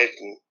simple life.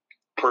 And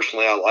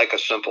personally, I like a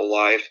simple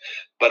life.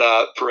 But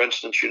for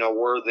instance,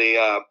 we're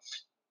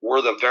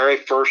the very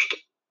first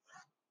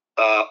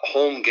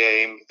home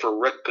game for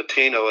Rick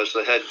Pitino as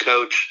the head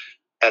coach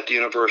at the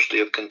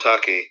University of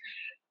Kentucky.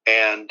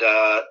 And,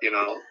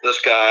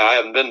 this guy, I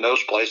haven't been to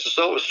those places,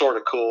 so it was sort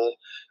of cool,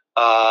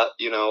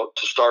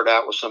 to start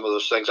out with some of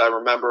those things. I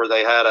remember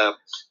they had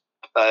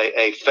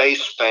a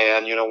face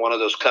fan, one of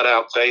those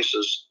cutout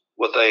faces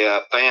with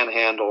a fan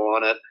handle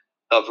on it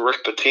of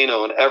Rick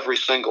Pitino in every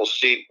single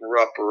seat in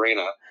Rupp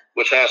Arena,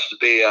 which has to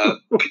be,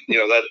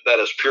 that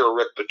is pure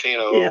Rick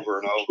Pitino over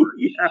and over.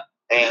 Yeah.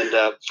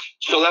 And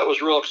so that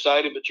was real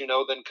exciting. But,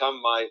 then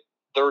come my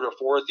third or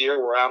fourth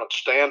year, we're out at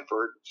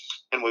Stanford,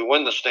 and we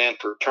win the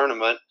Stanford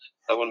tournament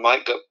when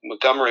Mike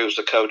Montgomery was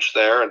the coach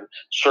there, and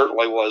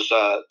certainly was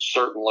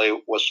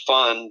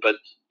fun. But,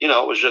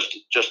 it was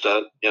just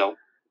a, I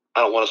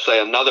don't want to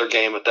say another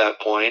game at that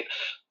point.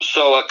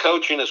 So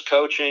coaching is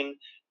coaching.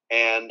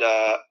 And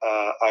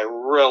I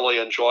really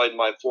enjoyed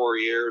my 4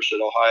 years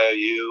at Ohio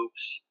U.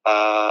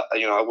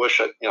 I wish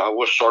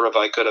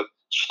I could have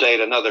stayed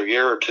another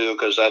year or two,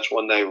 because that's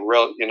when they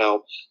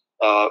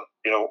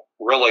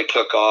really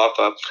took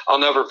off. I'll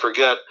never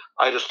forget.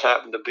 I just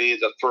happened to be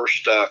the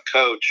first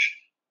coach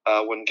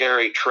when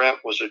Gary Trent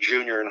was a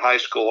junior in high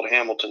school at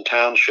Hamilton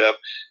Township,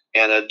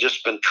 and had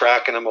just been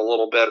tracking him a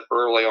little bit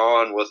early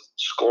on with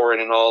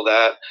scoring and all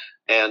that.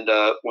 And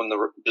when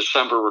the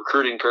December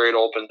recruiting period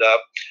opened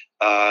up,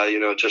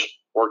 it just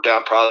worked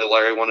out. Probably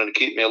Larry wanted to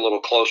keep me a little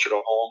closer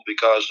to home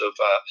because of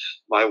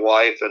my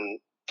wife and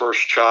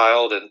first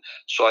child. And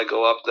so I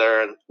go up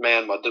there, and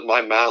man,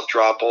 my mouth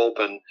dropped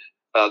open.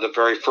 The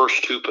very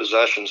first two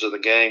possessions of the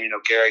game,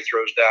 Gary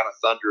throws down a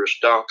thunderous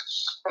dunk,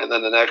 and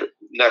then the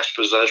next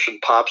possession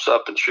pops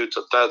up and shoots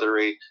a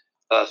feathery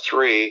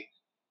three.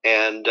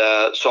 And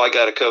so I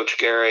got to coach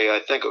Gary. I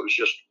think it was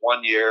just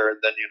 1 year, and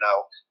then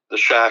the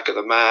Shack of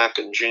the Mac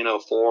and Gino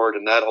Ford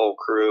and that whole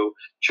crew,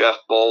 Jeff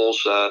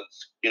Bowles,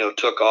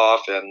 took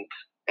off, and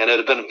it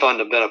had been fun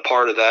to have been a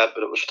part of that,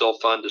 but it was still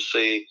fun to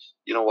see,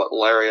 what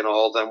Larry and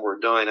all of them were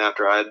doing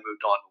after I had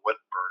moved on to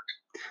Wittenberg.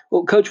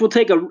 Well, Coach, we'll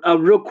take a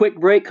real quick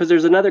break because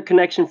there's another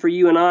connection for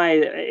you and I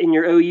in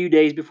your OU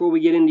days before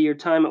we get into your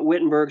time at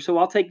Wittenberg. So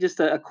I'll take just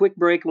a quick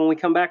break. And when we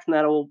come back from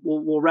that,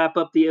 we'll wrap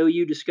up the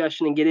OU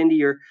discussion and get into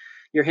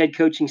your head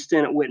coaching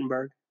stint at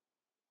Wittenberg.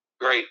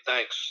 Great,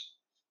 thanks.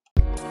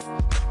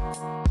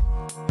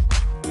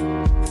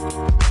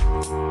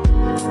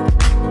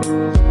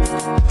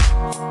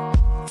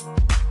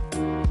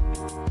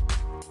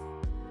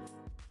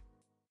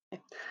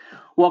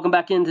 Welcome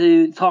back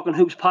into Talking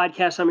Hoops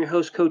podcast. I'm your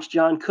host, Coach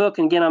John Cook.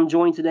 And again, I'm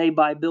joined today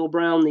by Bill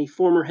Brown, the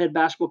former head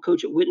basketball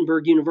coach at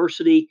Wittenberg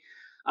University.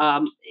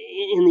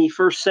 In the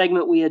first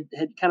segment, we had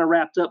kind of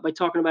wrapped up by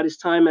talking about his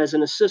time as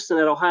an assistant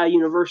at Ohio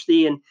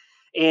University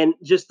and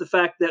just the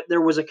fact that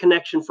there was a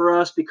connection for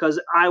us because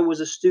I was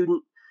a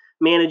student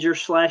manager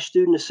 /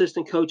 student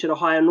assistant coach at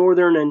Ohio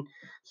Northern, and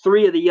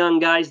three of the young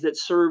guys that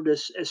served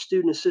as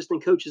student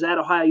assistant coaches at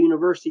Ohio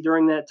University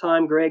during that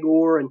time, Greg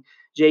Orr and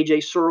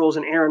J.J. Searles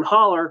and Aaron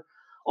Holler,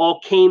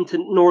 all came to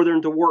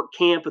Northern to work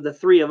camp. Of the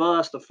three of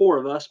us, the four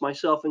of us,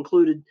 myself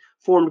included,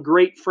 formed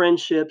great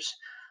friendships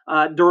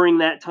during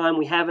that time.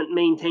 We haven't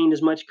maintained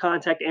as much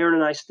contact. Aaron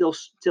and I still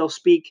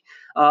speak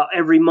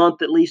every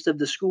month, at least, of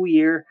the school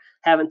year.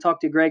 Haven't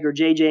talked to Greg or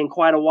JJ in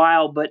quite a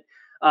while, but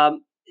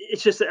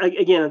it's just,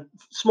 again, a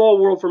small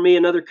world for me,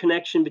 another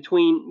connection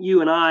between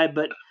you and I.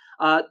 But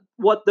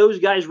what those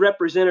guys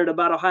represented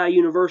about Ohio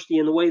University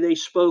and the way they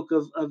spoke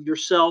of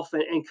yourself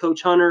and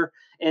Coach Hunter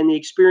and the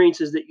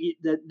experiences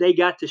that they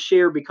got to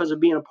share because of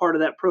being a part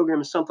of that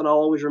program is something I'll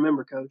always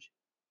remember, Coach.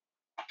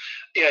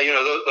 Yeah,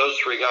 those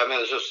three guys,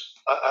 man,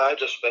 I've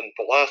just been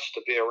blessed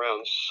to be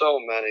around so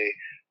many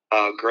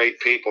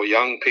great people,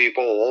 young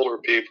people, older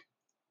people,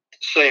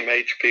 same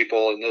age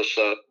people in this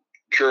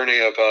journey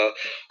of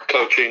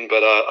coaching.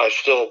 But I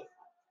still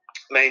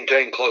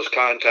maintain close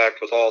contact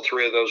with all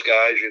three of those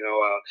guys.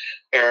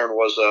 Aaron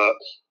was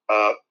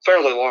a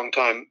fairly long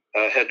time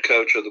head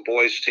coach of the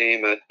boys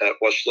team at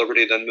West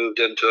Liberty, then moved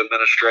into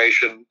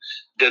administration,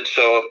 did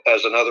so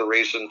as another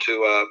reason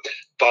to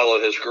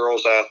follow his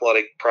girls'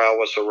 athletic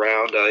prowess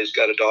around. He's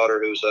got a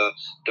daughter who's a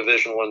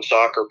Division I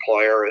soccer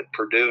player at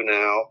Purdue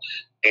now.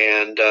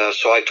 And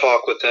so I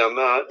talk with him,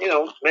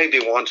 maybe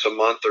once a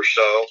month or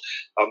so,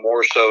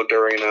 more so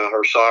during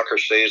her soccer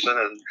season.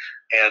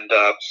 And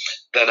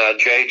then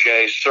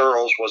J.J.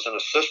 Searles was an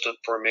assistant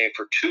for me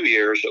for 2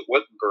 years at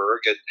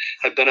Wittenberg and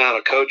had been out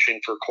of coaching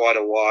for quite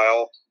a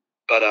while,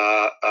 but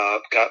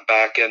got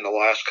back in the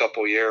last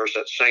couple of years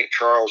at St.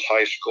 Charles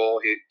High School.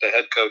 The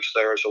head coach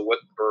there is a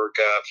Wittenberg,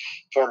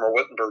 former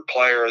Wittenberg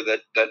player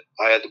that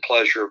I had the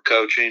pleasure of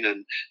coaching.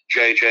 And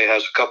J.J.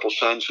 has a couple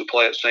sons who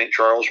play at St.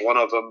 Charles. One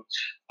of them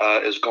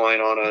is going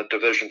on a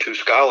Division II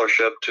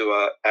scholarship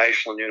to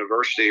Ashland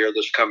University here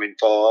this coming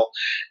fall.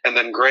 And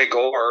then Greg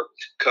Orr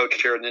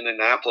coached here in the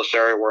Indianapolis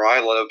area where I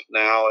live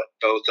now at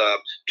both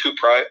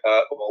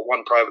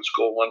one private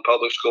school, one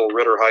public school,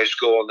 Ritter High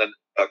School, and then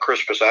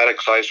Crispus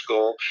Attucks High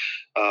School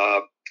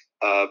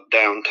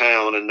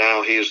downtown. And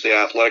now he's the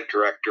athletic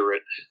director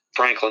at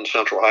Franklin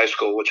Central High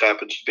School, which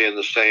happens to be in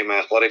the same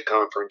athletic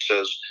conference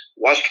as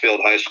Westfield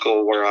High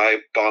School, where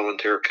I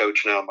volunteer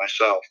coach now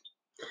myself.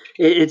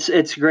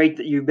 It's great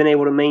that you've been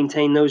able to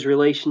maintain those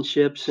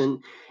relationships.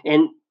 And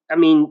I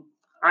mean,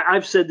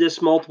 I've said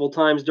this multiple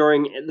times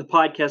during the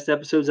podcast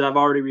episodes that I've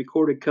already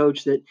recorded,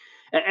 Coach, that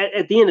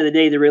at the end of the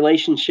day, the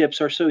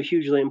relationships are so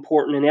hugely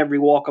important in every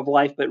walk of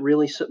life, but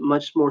really so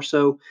much more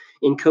so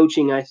in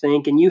coaching, I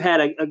think. And you had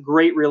a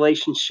great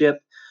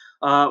relationship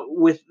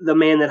with the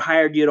man that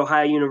hired you at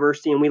Ohio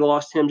University, and we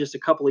lost him just a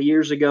couple of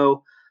years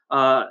ago.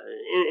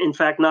 In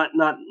fact, not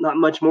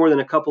much more than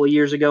a couple of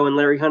years ago. And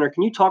Larry Hunter,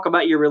 can you talk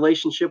about your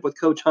relationship with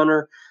Coach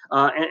Hunter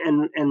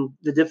and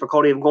the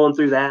difficulty of going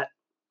through that?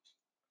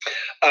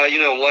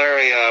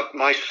 Larry,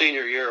 my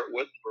senior year at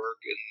Wittenberg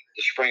in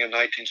the spring of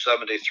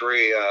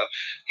 1973,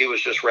 he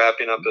was just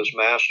wrapping up his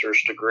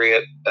master's degree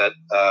at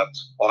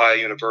Ohio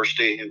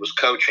University. He was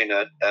coaching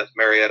at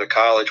Marietta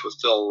College with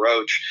Phil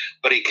Roach,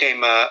 but he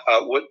came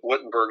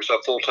Wittenberg's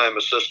full-time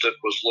assistant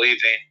was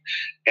leaving,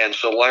 and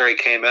so Larry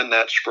came in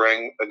that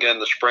spring, again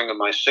the spring of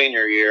my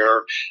senior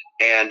year,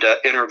 and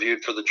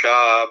interviewed for the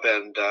job.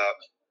 And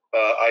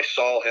I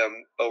saw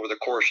him over the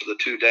course of the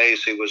 2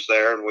 days he was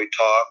there, and we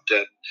talked,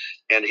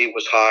 and he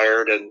was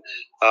hired. And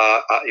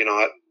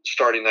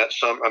starting that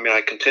summer,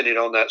 I continued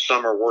on that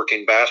summer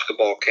working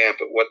basketball camp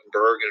at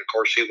Wittenberg, and of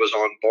course he was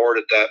on board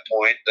at that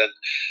point. Then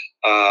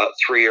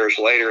 3 years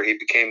later, he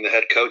became the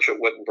head coach at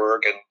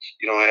Wittenberg, and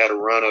I had a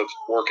run of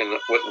working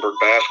at Wittenberg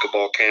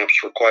basketball camps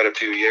for quite a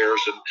few years.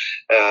 And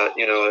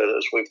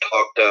as we've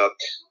talked,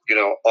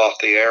 off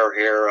the air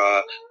here,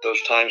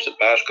 those times at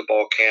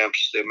basketball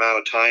camps, the amount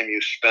of time you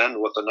spend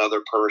with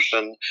another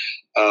person,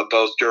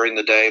 both during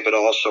the day but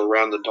also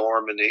around the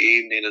dorm in the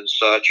evening and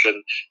such,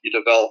 and you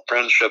develop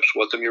friendships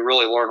with them, you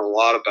really learn a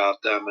lot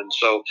about them. And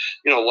so,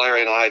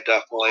 Larry and I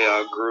definitely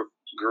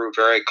grew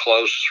very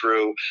close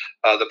through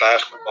the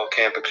basketball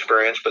camp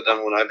experience. But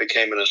then when I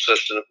became an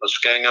assistant at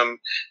Muskingum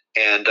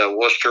and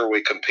Worcester,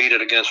 we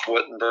competed against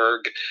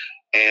Wittenberg,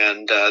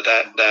 and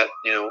that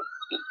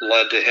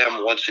led to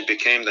him, once he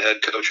became the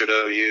head coach at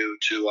OU,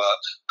 to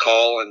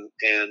call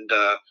and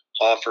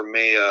offer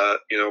me a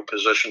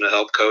position to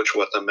help coach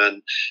with him,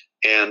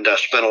 and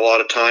spent a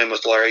lot of time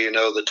with Larry.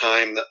 The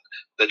time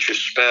that you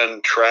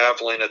spend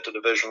traveling at the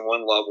Division I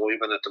level,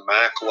 even at the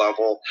MAC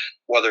level,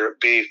 whether it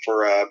be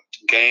for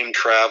game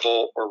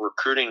travel or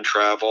recruiting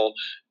travel,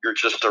 you're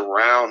just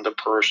around a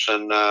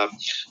person, a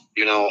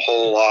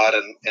whole lot.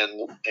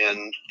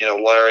 And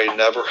Larry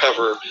never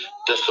ever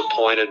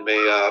disappointed me.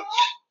 A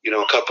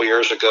couple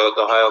years ago at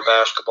the Ohio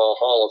Basketball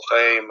Hall of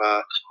Fame,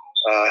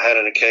 had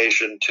an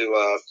occasion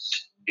to,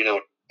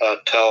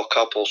 tell a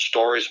couple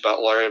stories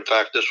about Larry. In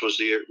fact, this was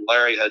the year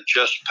Larry had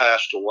just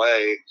passed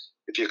away,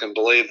 if you can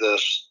believe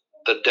this,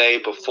 the day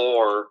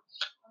before,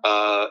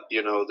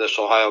 this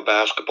Ohio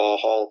Basketball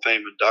Hall of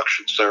Fame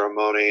induction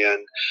ceremony.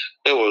 And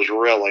it was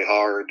really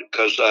hard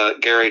because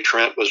Gary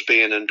Trent was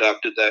being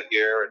inducted that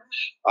year. And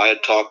I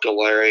had talked to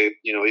Larry,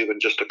 even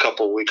just a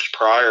couple of weeks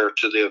prior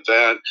to the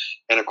event.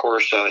 And of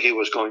course, he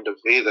was going to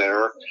be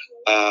there,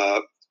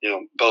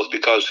 both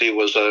because he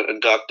was an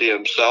inductee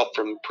himself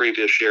from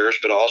previous years,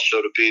 but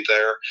also to be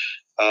there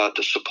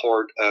to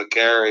support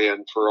Gary,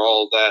 and for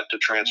all that to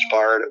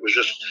transpire. It was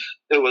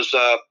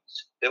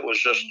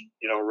just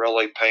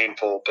really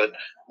painful. But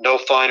no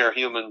finer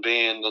human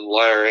being than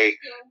Larry.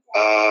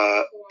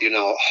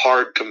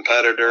 Hard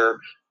competitor,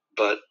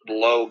 but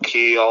low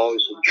key,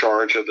 always in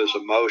charge of his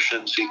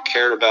emotions. He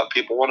cared about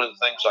people. One of the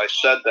things I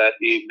said that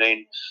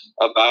evening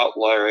about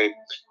Larry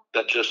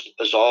that just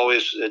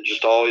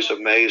always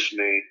amazed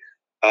me,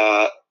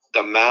 the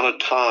amount of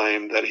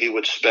time that he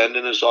would spend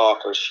in his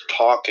office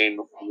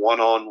talking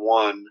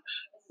one-on-one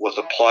with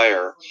a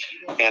player.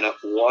 And it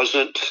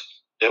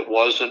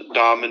wasn't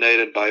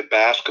dominated by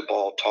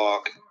basketball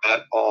talk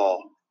at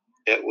all.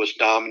 It was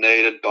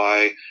dominated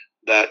by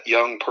that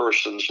young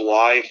person's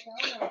life,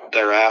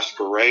 their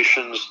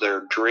aspirations,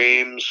 their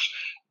dreams,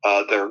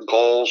 their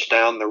goals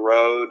down the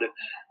road.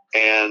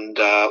 And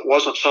it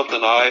wasn't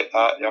something I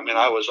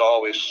was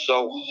always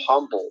so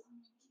humbled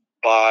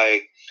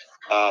by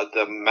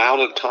the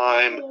amount of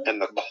time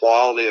and the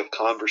quality of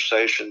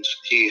conversations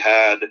he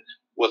had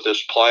with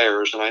his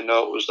players. And I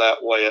know it was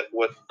that way at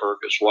Wittenberg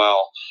as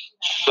well.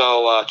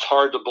 So it's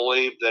hard to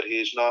believe that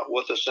he's not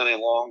with us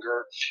any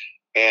longer,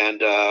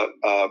 and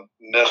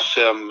miss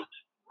him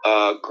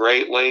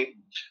greatly.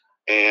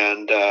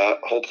 And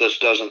hope this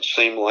doesn't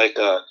seem like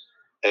a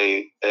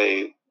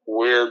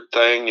weird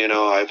thing.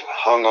 I've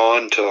hung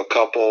on to a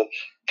couple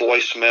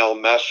voicemail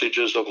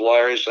messages of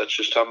Larry's. That's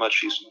just how much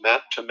he's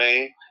meant to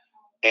me.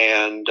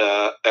 And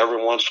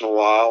every once in a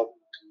while,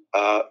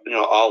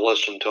 I'll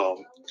listen to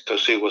him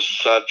because he was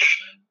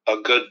such a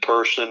good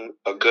person,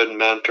 a good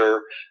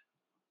mentor,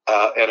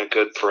 and a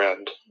good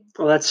friend.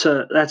 Well,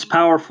 that's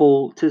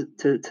powerful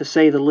to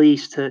say the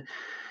least, to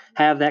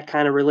have that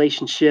kind of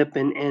relationship.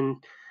 And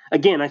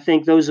again, I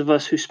think those of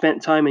us who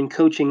spent time in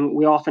coaching,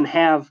 we often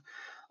have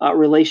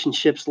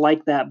relationships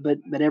like that, but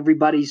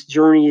everybody's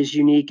journey is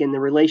unique, and the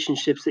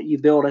relationships that you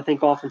build, I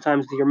think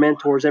oftentimes with your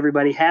mentors,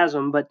 everybody has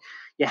them, but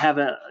you have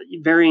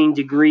varying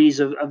degrees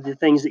of the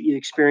things that you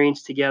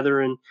experience together.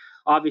 And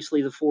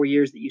obviously the 4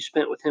 years that you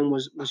spent with him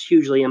was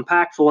hugely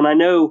impactful. And I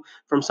know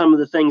from some of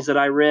the things that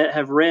I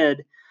have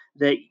read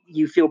that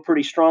you feel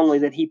pretty strongly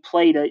that he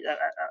played at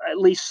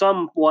least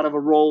somewhat of a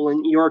role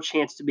in your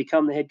chance to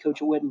become the head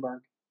coach at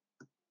Wittenberg.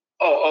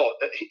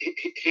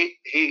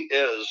 He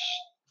is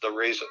the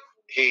reason.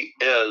 He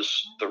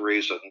is the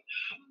reason.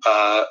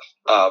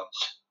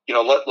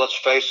 Let's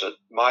face it.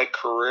 My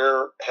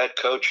career head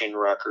coaching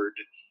record,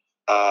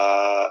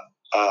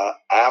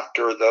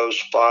 after those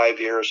 5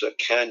 years at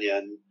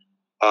Kenyon,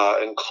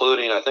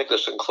 including, I think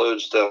this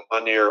includes the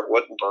 1 year at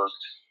Wittenberg,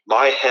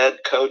 my head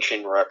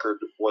coaching record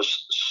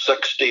was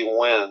 60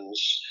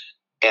 wins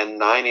and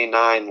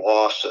 99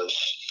 losses.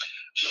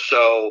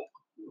 So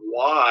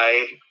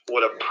why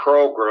would a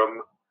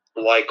program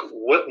like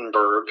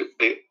Wittenberg,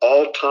 the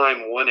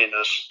all-time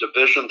winningest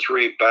Division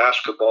III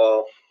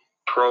basketball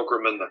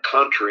program in the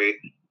country,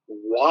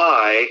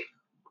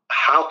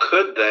 how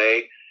could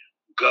they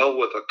go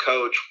with a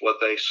coach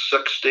with a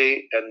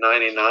 60 and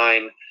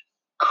 99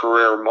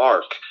 career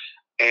mark?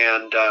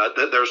 And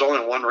there's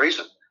only one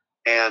reason.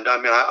 And I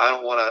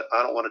don't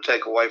want to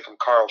take away from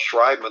Carl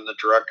Schreibman, the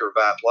director of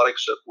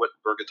athletics at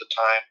Wittenberg at the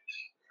time,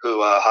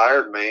 who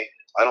hired me.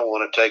 I don't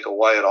want to take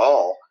away at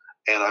all.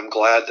 And I'm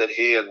glad that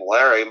he and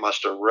Larry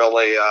must have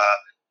really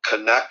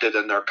connected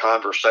in their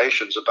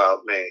conversations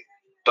about me.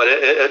 But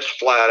it's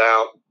flat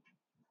out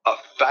a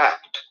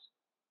fact.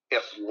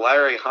 If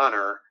Larry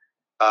Hunter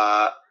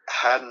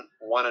hadn't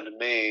wanted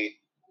me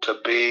to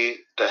be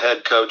the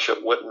head coach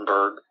at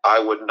Wittenberg, I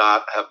would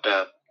not have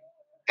been.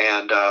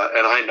 And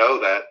I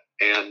know that.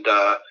 And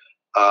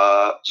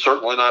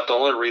certainly not the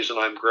only reason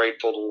I'm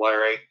grateful to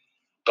Larry.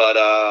 But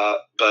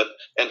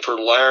for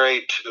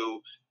Larry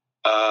to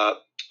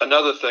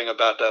another thing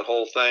about that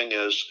whole thing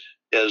is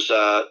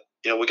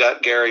we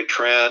got Gary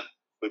Trent.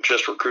 We've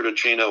just recruited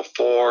Gino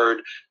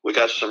Ford. We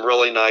got some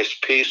really nice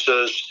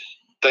pieces.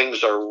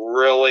 Things are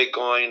really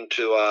going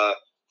to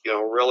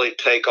really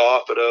take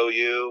off at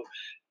OU.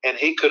 And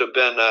he could have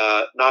been,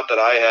 not that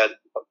I had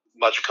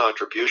much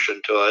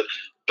contribution to it,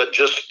 but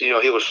just,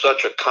 he was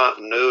such a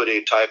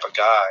continuity type of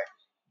guy,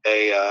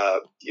 day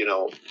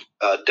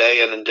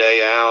in and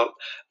day out.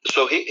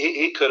 So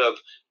he could have,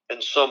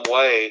 in some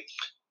way,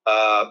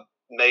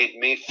 made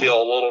me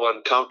feel a little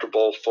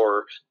uncomfortable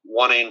for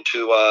wanting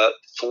to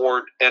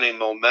thwart any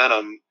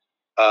momentum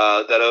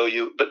that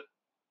OU, but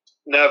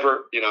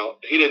never,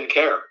 he didn't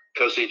care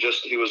because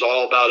he was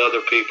all about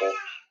other people.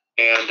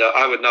 And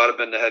I would not have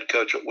been the head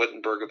coach at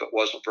Wittenberg if it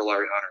wasn't for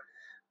Larry Hunter.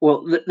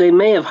 Well, they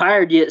may have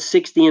hired you at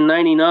 60 and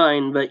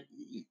 99, but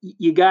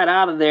you got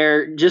out of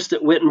there just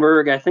at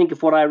Wittenberg. I think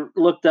if what I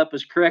looked up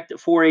is correct, at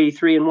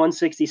 483 and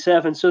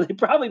 167. So they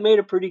probably made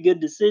a pretty good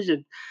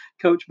decision,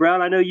 Coach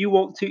Brown. I know you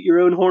won't toot your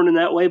own horn in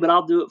that way, but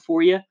I'll do it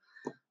for you.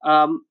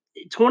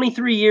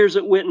 23 years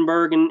at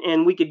Wittenberg,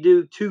 and we could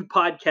do 2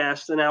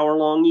 podcasts an hour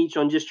long each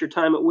on just your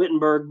time at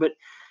Wittenberg. But,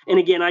 and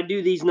again, I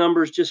do these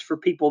numbers just for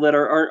people that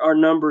are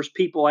numbers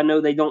people. I know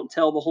they don't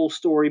tell the whole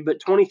story, but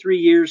 23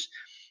 years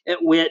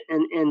at Witt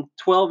and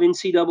 12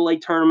 NCAA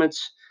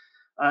tournaments,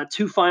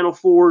 2 Final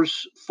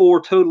Fours,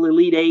 4 total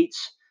Elite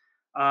Eights,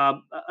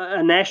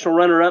 a national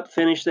runner-up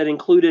finish that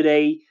included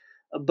a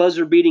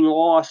buzzer-beating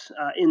loss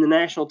in the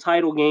national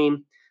title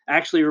game. I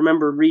actually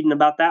remember reading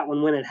about that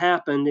one when it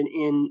happened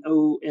in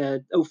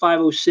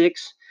 05-06.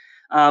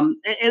 And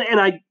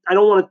I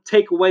don't want to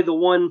take away the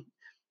one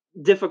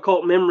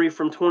difficult memory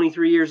from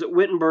 23 years at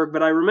Wittenberg,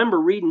 but I remember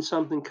reading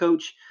something,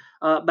 Coach,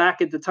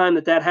 back at the time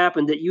that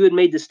happened, that you had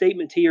made the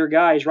statement to your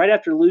guys right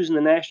after losing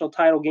the national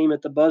title game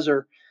at the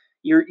buzzer.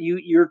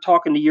 You're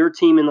talking to your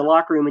team in the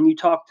locker room, and you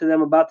talk to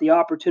them about the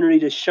opportunity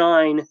to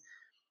shine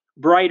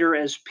brighter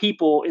as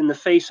people in the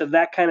face of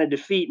that kind of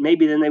defeat,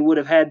 maybe than they would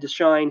have had to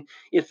shine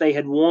if they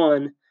had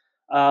won.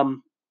 I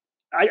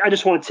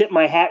just want to tip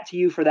my hat to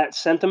you for that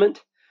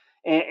sentiment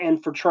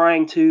and for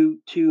trying to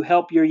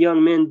help your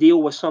young men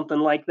deal with something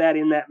like that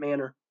in that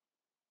manner.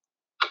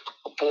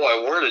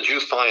 Boy, where did you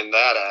find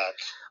that at?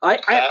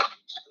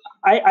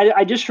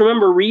 I just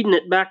remember reading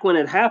it back when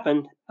it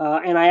happened,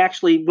 and I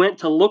actually went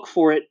to look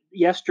for it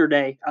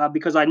yesterday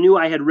because I knew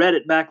I had read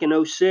it back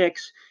in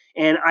 06,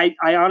 and I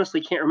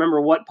honestly can't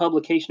remember what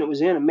publication it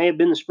was in. It may have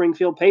been the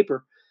Springfield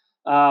paper,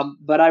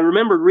 but I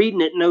remember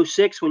reading it in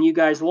 06 when you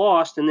guys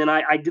lost, and then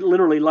I did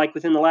literally, like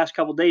within the last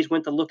couple of days,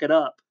 went to look it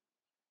up.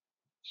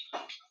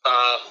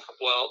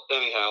 Well,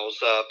 anyhow,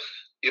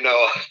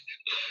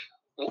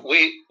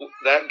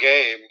 that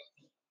game,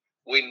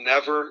 we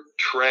never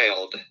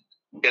trailed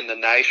in the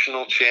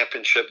national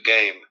championship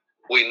game.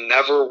 We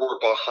never were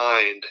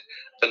behind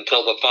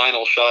until the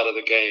final shot of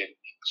the game.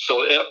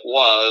 So it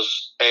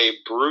was a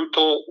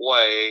brutal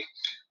way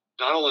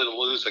not only to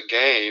lose a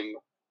game,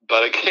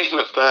 but a game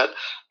of that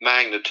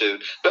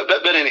magnitude.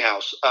 But anyhow,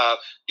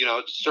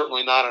 it's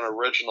certainly not an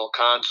original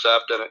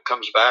concept, and it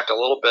comes back a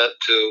little bit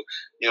to,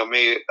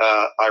 me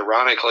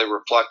ironically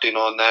reflecting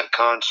on that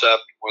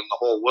concept when the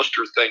whole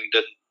Worcester thing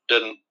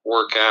didn't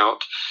work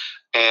out.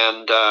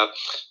 And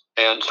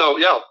so,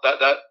 yeah,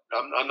 that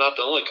I'm not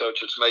the only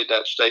coach that's made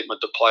that statement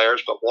to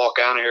players, but walk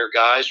out of here,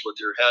 guys, with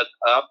your head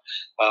up.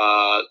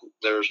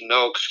 There's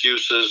no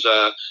excuses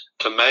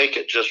to make.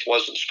 It just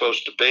wasn't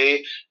supposed to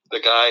be. The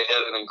guy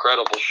hit an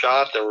incredible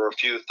shot. There were a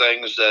few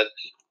things that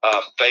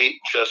fate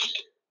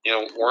just,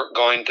 weren't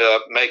going to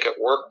make it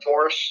work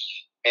for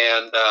us.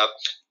 And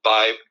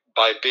by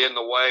being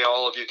the way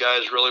all of you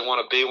guys really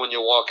want to be when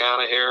you walk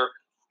out of here,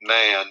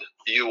 man,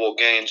 you will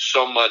gain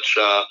so much,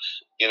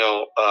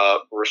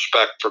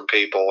 respect from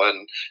people,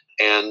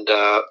 and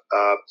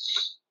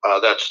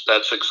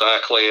that's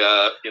exactly,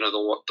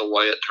 the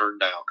way it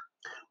turned out.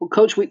 Well,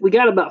 Coach, we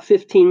got about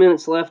 15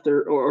 minutes left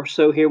or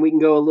so here. We can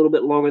go a little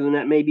bit longer than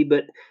that maybe,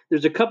 but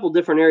there's a couple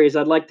different areas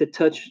I'd like to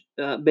touch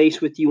base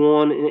with you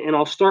on, and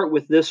I'll start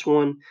with this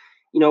one.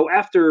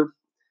 After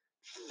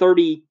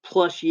 30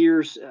 plus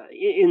years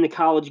in the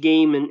college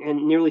game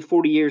and nearly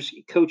 40 years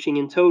coaching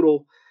in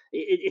total,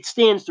 it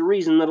stands to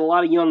reason that a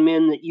lot of young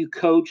men that you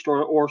coached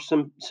or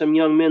some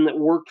young men that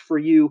worked for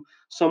you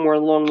somewhere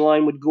along the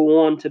line would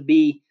go on to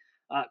be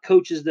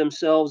coaches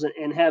themselves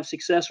and have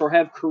success or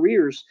have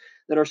careers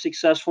that are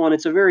successful. And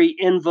it's a very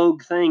in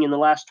vogue thing in the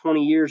last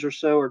 20 years or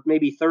so, or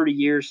maybe 30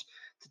 years,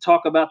 to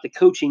talk about the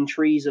coaching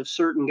trees of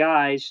certain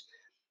guys.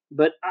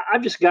 But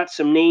I've just got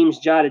some names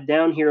jotted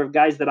down here of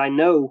guys that I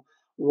know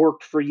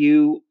worked for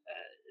you: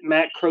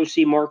 Matt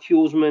Croce, Mark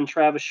Hulsman,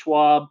 Travis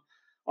Schwab,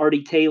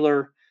 Artie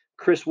Taylor,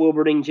 Chris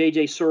Wilberding,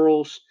 J.J.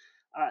 Searles.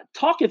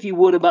 Talk, if you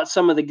would, about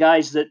some of the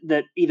guys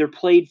that either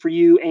played for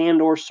you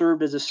and or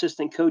served as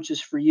assistant coaches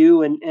for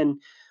you,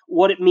 and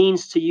what it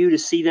means to you to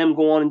see them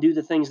go on and do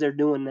the things they're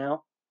doing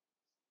now.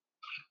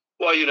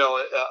 Well,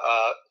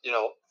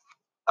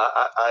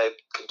 I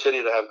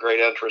continue to have great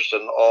interest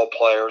in all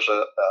players,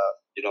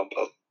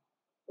 both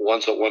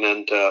ones that went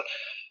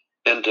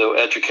into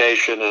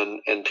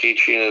education and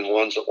teaching, and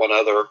ones that went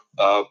other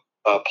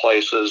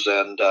places.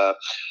 And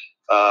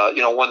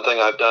one thing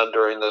I've done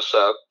during this,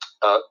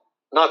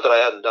 not that I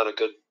hadn't done a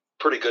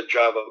pretty good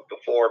job of it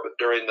before, but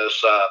during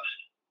this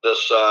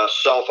this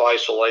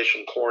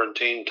self-isolation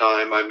quarantine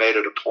time, I made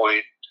it a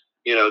point,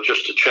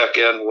 just to check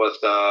in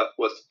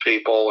with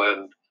people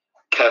and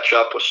catch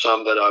up with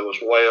some that I was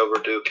way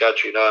overdue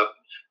catching up.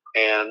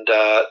 And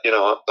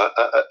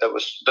it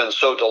was been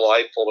so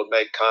delightful to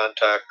make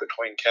contact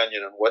between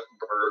Kenyon and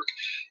Wittenberg,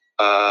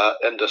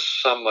 and to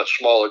some much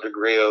smaller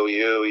degree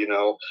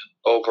OU.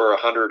 Over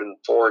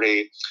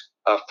 140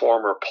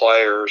 former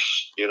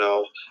players.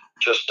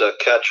 Just to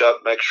catch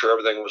up, make sure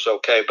everything was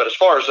okay. But as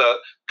far as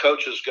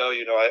coaches go,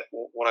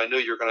 when I knew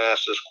you were going to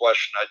ask this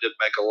question, I did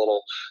make a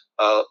little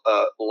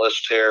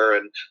list here.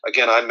 And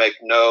again, I make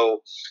no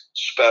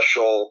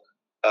special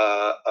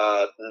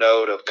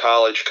note of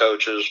college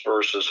coaches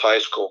versus high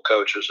school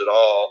coaches at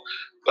all.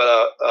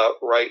 But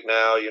right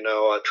now,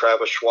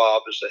 Travis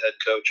Schwab is the head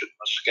coach at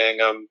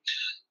Muskingum.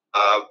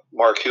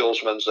 Mark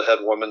Hulsman's the head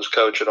women's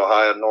coach at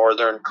Ohio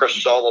Northern.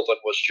 Chris Sullivan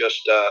was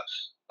just,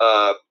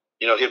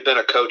 he'd been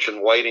a coach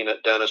in waiting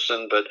at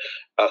Denison, but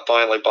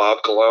finally Bob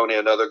Galoni,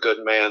 another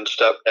good man,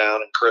 stepped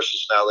down, and Chris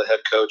is now the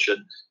head coach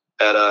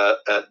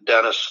at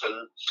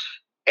Denison.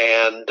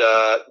 And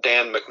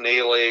Dan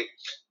McNeely,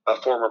 a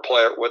former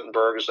player at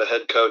Wittenberg, is the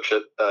head coach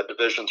at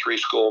Division III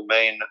school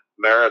Maine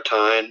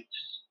Maritime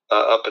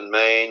up in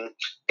Maine.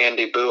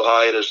 Andy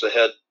Buhite is the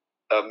head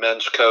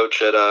men's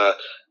coach at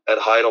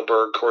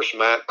Heidelberg. Of course,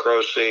 Matt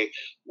Croce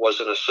was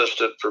an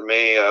assistant for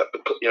me.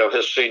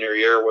 His senior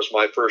year was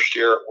my first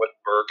year at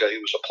Wittenberg. He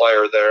was a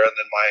player there. And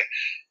then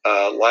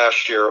my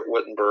last year at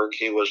Wittenberg,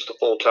 he was the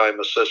full-time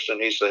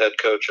assistant. He's the head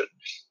coach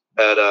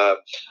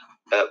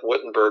at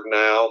Wittenberg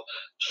now.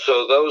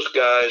 So those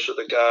guys are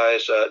the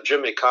guys.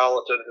 Jimmy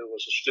Colleton, who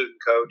was a student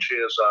coach, he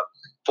is a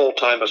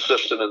full-time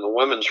assistant in the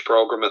women's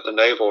program at the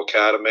Naval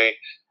Academy.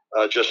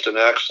 Just an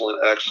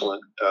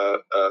excellent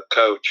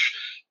coach.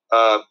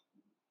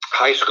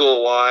 High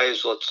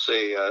school-wise, let's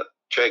see,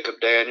 Jacob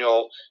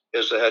Daniel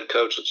is the head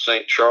coach at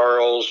St.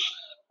 Charles,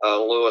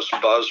 Lewis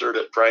Buzzard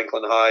at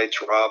Franklin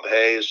Heights, Rob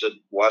Hayes at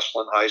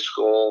Westland High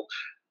School,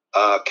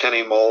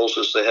 Kenny Moles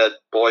is the head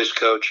boys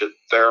coach at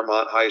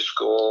Fairmont High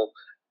School,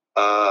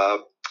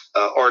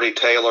 Artie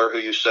Taylor, who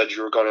you said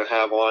you were going to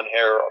have on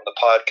here on the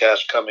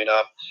podcast coming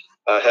up,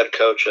 head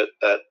coach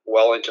at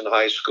Wellington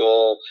High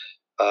School.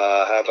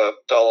 Have a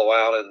fellow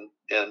out in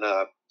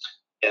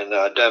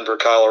Denver,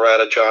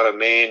 Colorado, John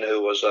Amin,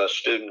 who was a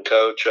student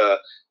coach.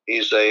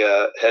 He's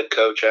a head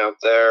coach out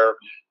there.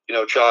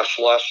 Josh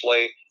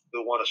Leslie,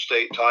 who won a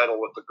state title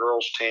with the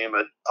girls team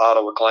at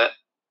Ottawa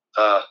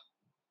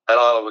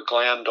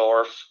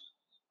Glandorf,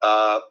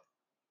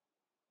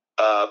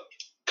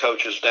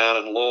 coaches down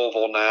in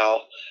Louisville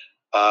now.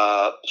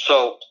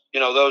 So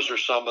those are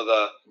some of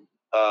the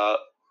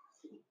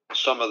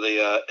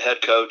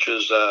head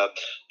coaches.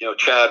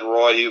 Chad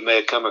Roy, you may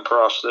have come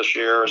across this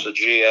year as a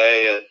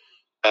GA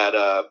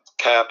at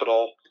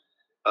Capital.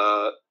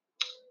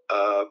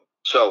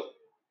 So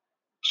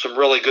some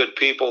really good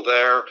people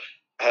there.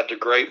 Had the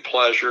great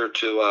pleasure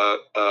to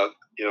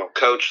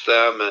coach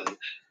them and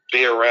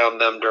be around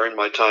them during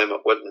my time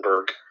at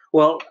Wittenberg.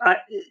 Well,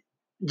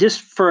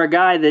 just for a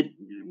guy that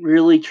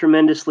really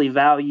tremendously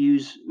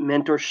values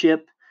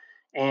mentorship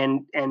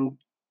and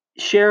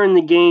sharing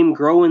the game,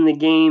 growing the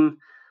game,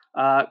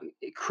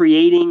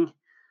 creating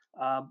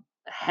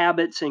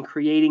habits and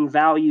creating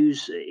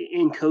values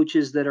in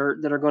coaches that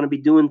are going to be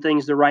doing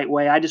things the right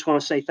way. I just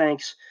want to say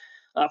thanks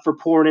for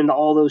pouring into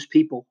all those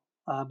people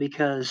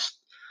because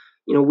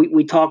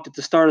we talked at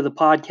the start of the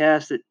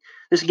podcast that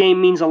this game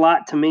means a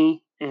lot to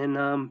me,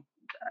 and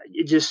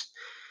it just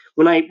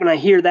when I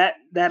hear that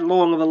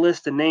long of a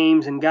list of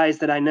names and guys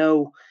that I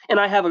know, and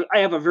I have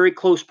a very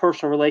close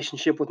personal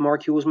relationship with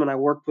Mark Hulsman. I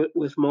worked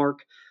with Mark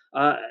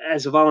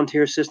as a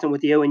volunteer assistant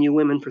with the ONU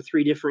women for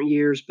 3 different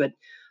years, but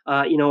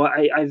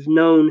I've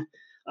known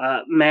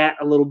Matt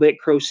a little bit,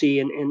 Croce,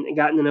 and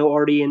gotten to know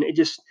Artie, and it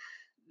just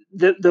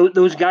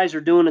those guys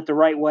are doing it the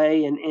right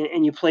way,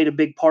 and you played a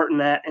big part in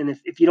that. And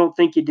if you don't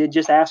think you did,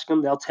 just ask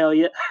them; they'll tell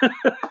you.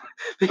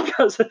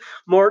 Because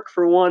Mark,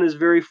 for one, is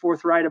very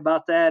forthright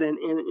about that,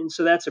 and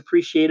so that's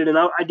appreciated. And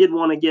I did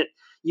want to get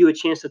you a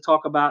chance to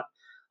talk about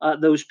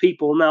those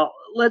people. Now,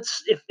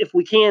 let's, if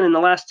we can, in the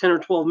last 10 or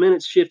 12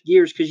 minutes, shift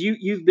gears, because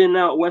you've been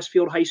now at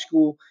Westfield High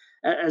School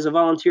as a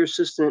volunteer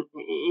assistant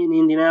in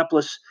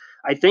Indianapolis,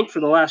 I think,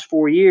 for the last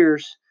 4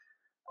 years.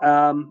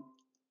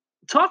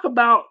 Talk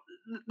about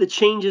the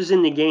changes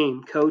in the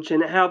game, Coach,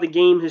 and how the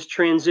game has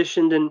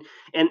transitioned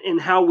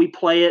and how we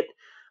play it.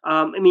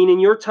 In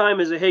your time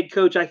as a head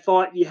coach, I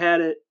thought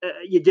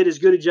you did as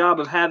good a job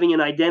of having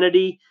an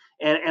identity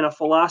and a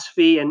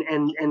philosophy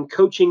and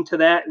coaching to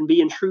that and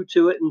being true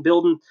to it and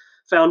building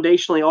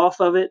foundationally off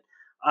of it.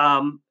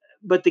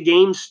 But the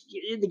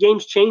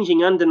game's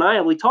changing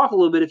undeniably. Talk a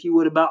little bit, if you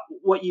would, about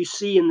what you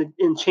see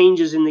in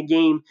changes in the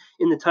game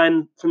in the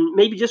time from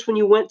maybe just when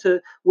you went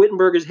to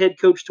Wittenberg as head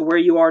coach to where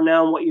you are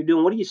now and what you're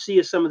doing. What do you see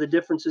as some of the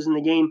differences in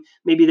the game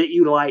maybe that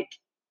you like?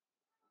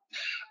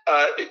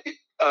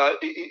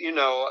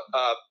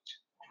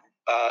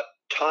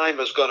 Time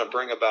is going to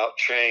bring about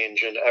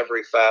change in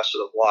every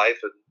facet of life,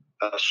 and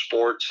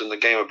sports and the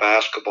game of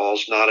basketball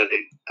is not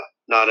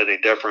not any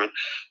different.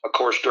 Of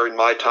course, during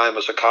my time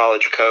as a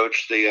college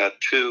coach, the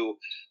two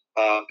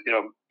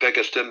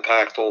biggest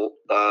impactful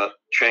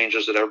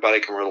changes that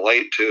everybody can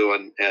relate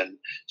to and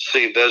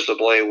see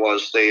visibly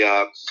was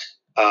the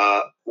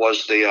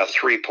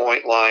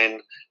 3-point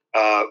line,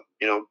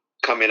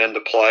 coming into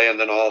play, and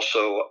then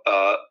also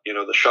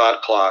the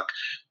shot clock.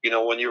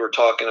 When you were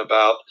talking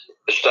about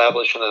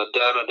establishing an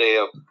identity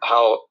of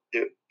how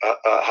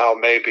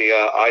maybe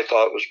I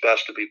thought it was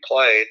best to be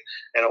played,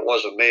 and it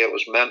wasn't me, it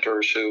was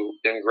mentors who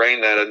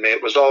ingrained that in me.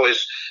 It was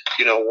always,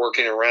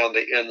 working around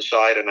the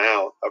inside and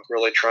out of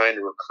really trying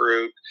to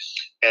recruit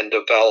and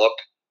develop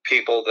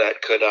people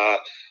that could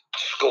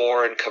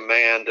score and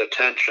command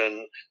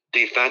attention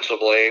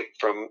defensively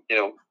from,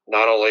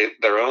 not only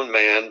their own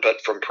man,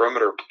 but from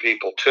perimeter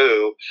people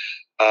too.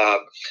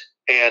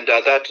 And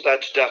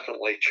that's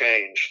definitely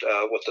changed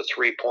with the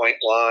 3-point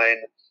line,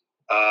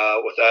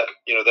 with that,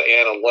 the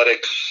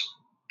analytics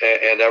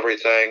and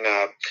everything.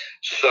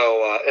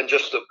 And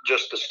just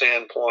the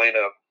standpoint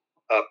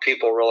of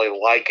people really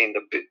liking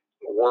to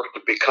work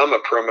to become a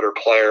perimeter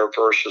player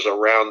versus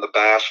around the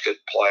basket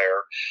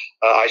player.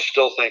 I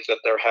still think that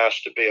there has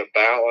to be a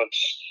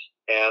balance.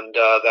 And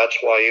that's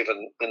why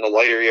even in the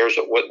later years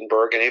at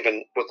Wittenberg, and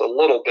even with a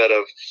little bit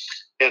of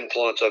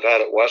influence I've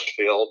had at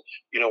Westfield,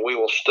 we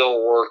will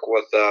still work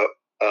with a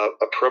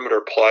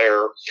perimeter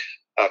player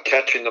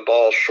catching the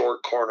ball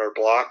short corner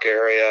block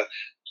area,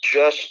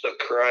 just to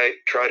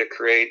try to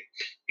create,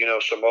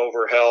 some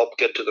overhelp,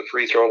 get to the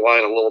free throw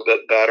line a little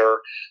bit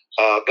better.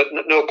 But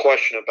no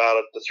question about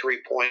it, the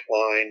 3-point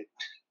line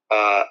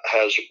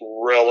has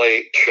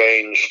really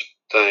changed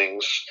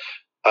things.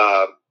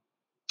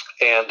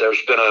 And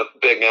there's been a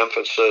big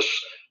emphasis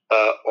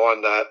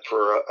on that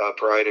for a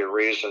variety of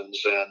reasons.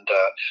 And,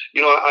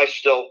 I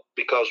still,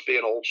 because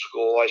being old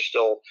school, I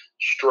still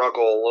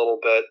struggle a little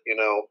bit.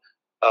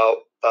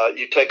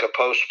 You take a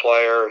post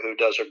player who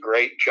does a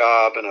great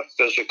job in a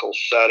physical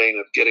setting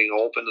of getting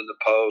open in the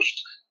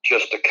post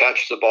just to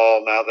catch the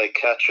ball. Now they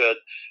catch it,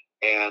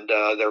 and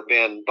they're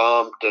being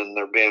bumped and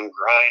they're being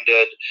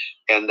grinded,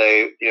 and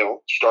they,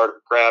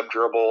 start grab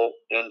dribble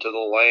into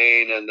the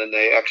lane, and then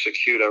they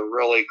execute a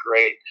really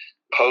great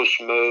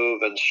post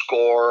move and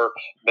score,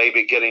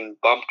 maybe getting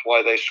bumped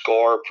while they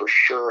score, for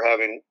sure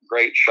having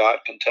great shot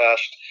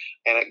contest,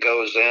 and it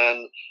goes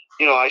in.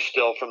 I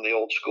still, from the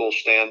old school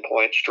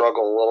standpoint,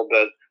 struggle a little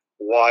bit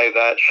why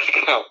that should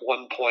count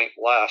 1 point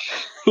less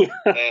than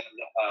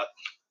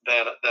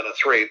a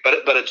three.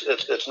 But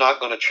it's not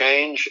going to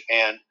change,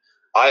 and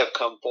I have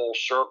come full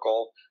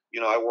circle.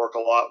 I work a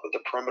lot with the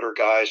perimeter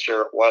guys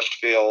here at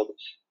Westfield,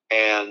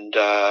 and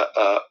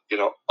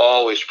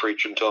always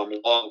preaching to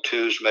them, long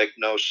twos make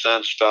no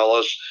sense,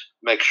 fellas.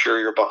 Make sure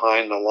you're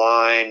behind the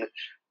line,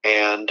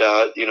 and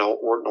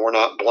we're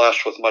not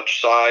blessed with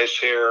much size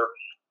here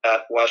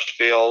at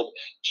Westfield,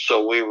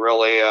 so we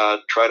really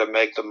try to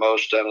make the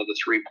most out of the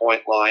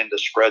 3-point line to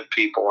spread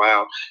people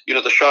out.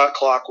 The shot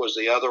clock was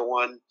the other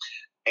one,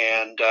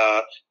 and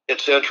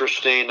it's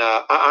interesting.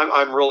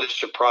 I'm really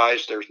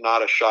surprised there's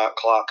not a shot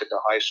clock at the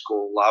high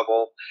school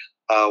level.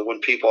 When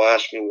people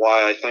ask me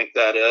why I think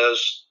that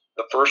is,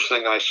 the first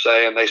thing I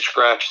say, and they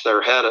scratch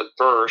their head at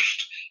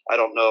first, I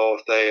don't know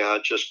if they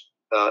just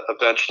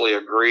eventually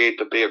agreed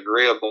to be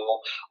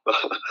agreeable, but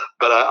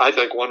I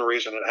think one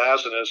reason it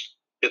hasn't is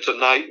it's a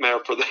nightmare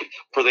for the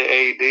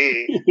AD.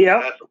 Yeah.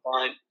 You have to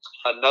find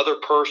another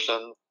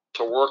person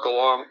to work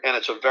along, and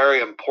it's a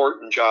very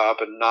important job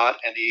and not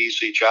an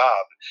easy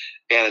job,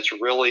 and it's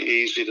really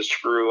easy to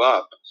screw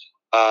up.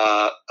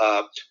 But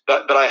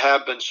I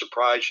have been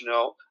surprised,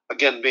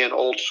 again, being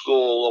old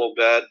school a little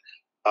bit.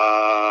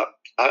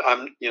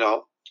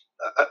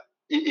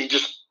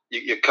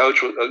 You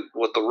coach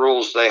with the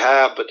rules they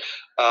have, but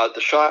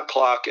the shot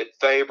clock, it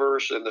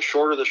favors, and the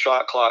shorter the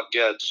shot clock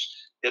gets,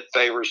 it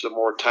favors the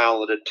more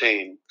talented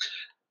team.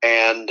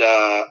 And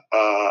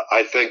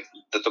I think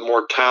that the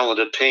more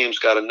talented team's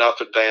got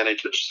enough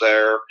advantages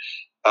there,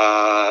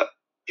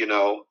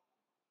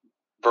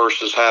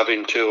 versus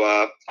having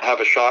to have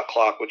a shot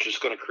clock, which is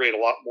going to create a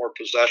lot more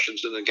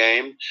possessions in the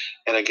game.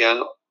 And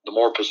again, the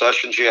more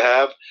possessions you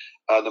have,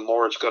 the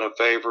more it's going to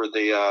favor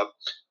the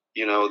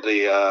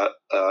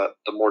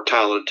more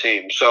talented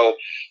team. So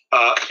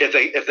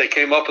if they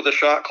came up with a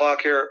shot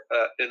clock here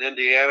in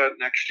Indiana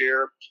next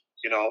year,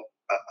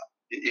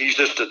 you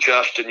just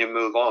adjust and you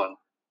move on.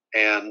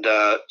 And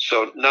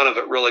so none of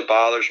it really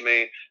bothers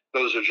me.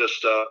 Those are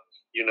just,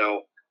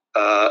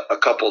 a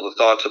couple of the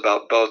thoughts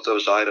about both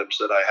those items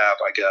that I have,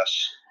 I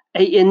guess.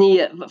 Hey, in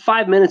the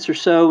 5 minutes or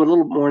so, a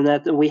little more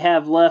than that we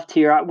have left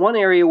here, one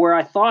area where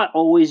I thought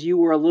always you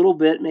were a little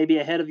bit maybe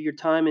ahead of your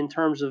time in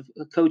terms of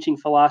coaching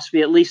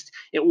philosophy, at least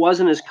it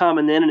wasn't as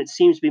common then, and it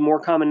seems to be more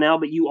common now,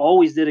 but you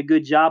always did a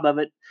good job of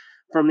it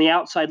from the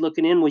outside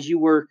looking in, was you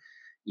were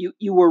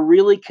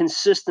really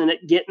consistent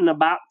at getting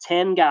about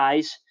 10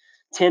 guys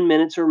 10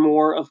 minutes or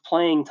more of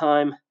playing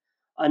time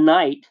a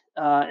night.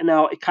 And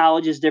now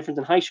college is different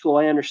than high school,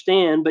 I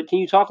understand, but can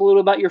you talk a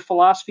little about your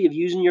philosophy of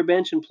using your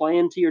bench and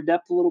playing to your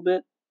depth a little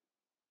bit?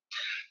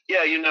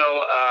 Yeah,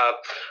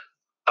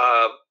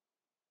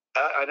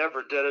 I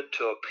never did it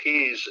to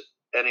appease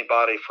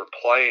anybody for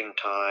playing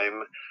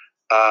time.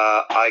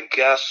 I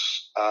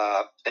guess,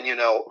 and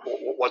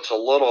what's a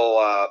little,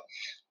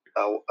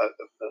 I'm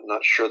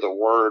not sure the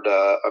word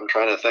I'm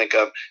trying to think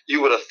of.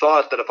 You would have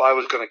thought that if I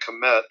was going to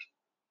commit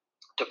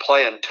to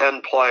playing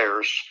 10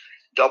 players,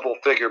 double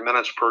figure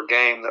minutes per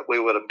game, that we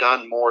would have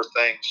done more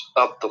things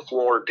up the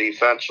floor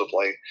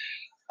defensively.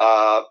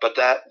 But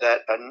that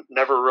I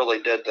never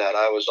really did that.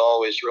 I was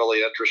always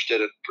really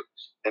interested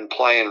in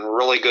playing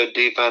really good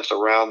defense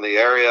around the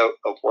area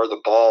of where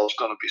the ball is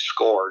going to be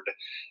scored.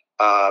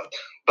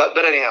 But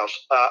anyhow,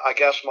 I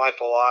guess my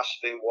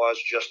philosophy was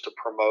just to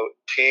promote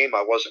team.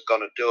 I wasn't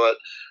going to do it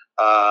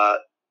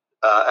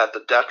at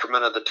the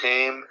detriment of the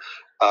team.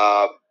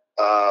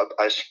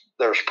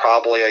 There's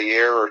probably a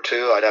year or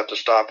two I'd have to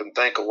stop and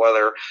think of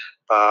whether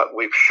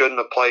we shouldn't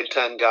have played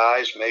 10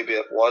 guys. Maybe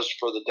it was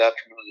for the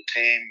detriment of the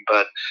team,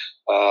 but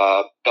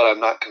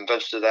I'm not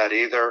convinced of that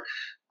either.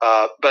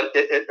 But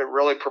it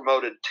really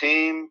promoted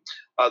team.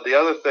 The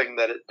other thing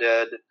that it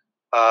did,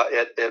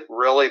 it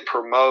really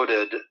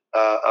promoted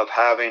of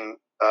having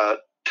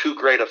too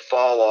great a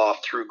fall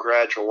off through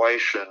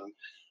graduation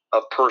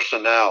of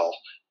personnel.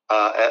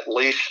 At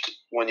least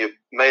when you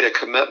made a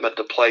commitment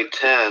to play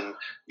 10,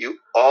 you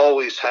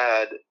always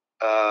had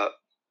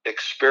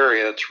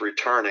experience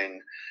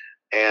returning.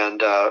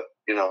 And, I,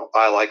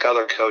 like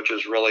other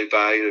coaches, really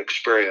value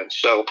experience.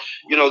 So,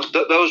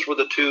 those were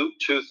the two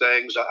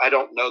things. I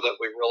don't know that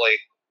we really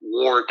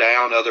wore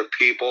down other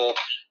people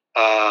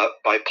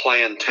by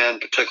playing 10,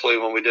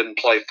 particularly when we didn't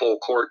play full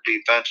court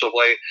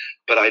defensively.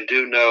 But I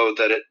do know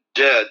that it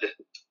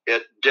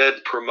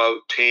did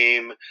promote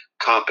team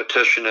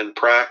competition in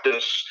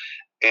practice,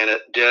 and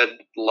it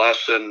did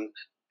lessen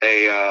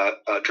a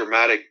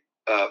dramatic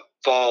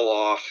fall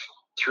off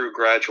through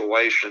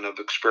graduation of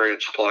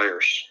experienced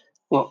players.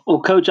 Well,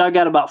 Coach, I've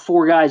got about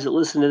 4 guys that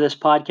listen to this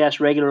podcast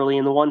regularly,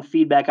 and the one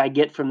feedback I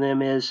get from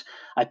them is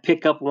I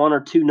pick up 1 or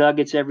 2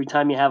 nuggets every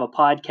time you have a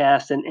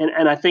podcast,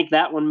 and I think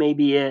that one may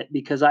be it,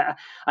 because I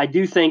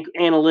do think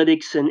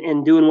analytics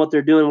and doing what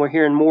they're doing, we're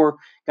hearing more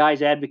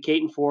guys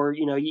advocating for,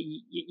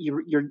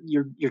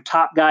 your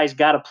top guys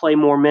got to play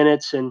more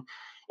minutes, and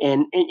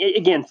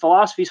again,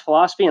 philosophy is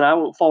philosophy, and I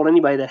won't fault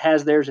anybody that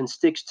has theirs and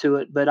sticks to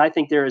it, but I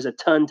think there is a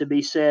ton to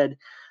be said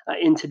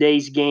in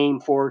today's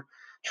game for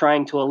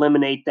trying to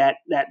eliminate that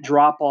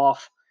drop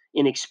off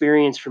in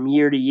experience from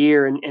year to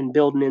year and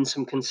building in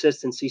some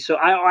consistency. So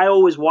I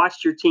always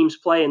watched your teams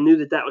play and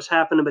knew that was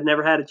happening, but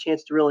never had a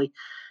chance to really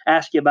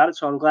ask you about it.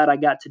 So I'm glad I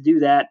got to do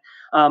that.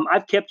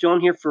 I've kept you on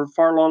here for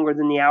far longer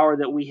than the hour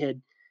that we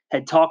had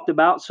talked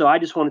about. So I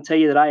just want to tell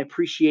you that I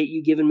appreciate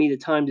you giving me the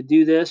time to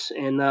do this.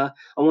 And I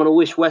want to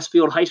wish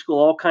Westfield High School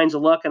all kinds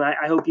of luck. And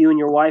I hope you and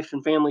your wife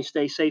and family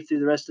stay safe through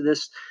the rest of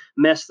this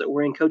mess that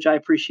we're in. Coach, I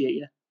appreciate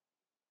you.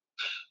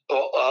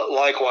 Well,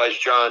 likewise,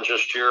 John,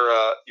 just your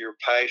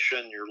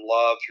passion, your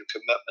love, your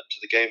commitment to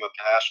the game of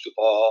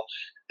basketball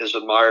is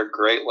admired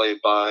greatly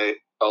by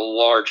a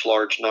large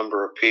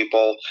number of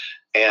people.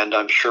 And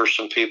I'm sure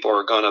some people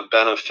are going to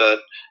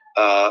benefit,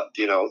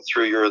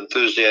 through your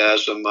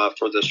enthusiasm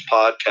for this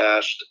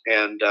podcast.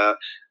 And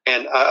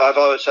I've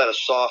always had a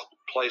soft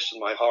place in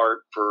my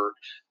heart for,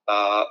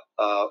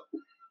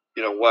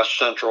 West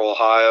Central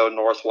Ohio,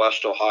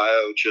 Northwest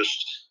Ohio,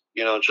 just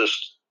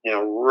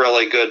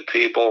really good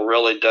people,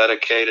 really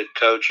dedicated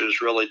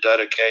coaches, really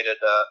dedicated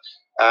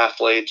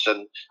athletes,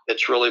 and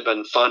it's really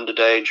been fun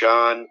today,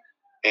 John.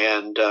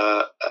 And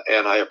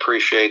I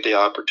appreciate the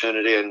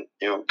opportunity, and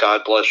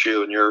God bless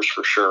you and yours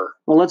for sure.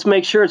 Well, let's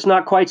make sure it's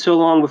not quite so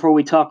long before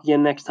we talk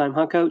again next time,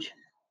 huh, Coach?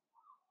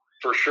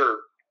 For sure.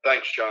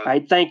 Thanks, John. All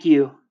right, thank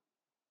you.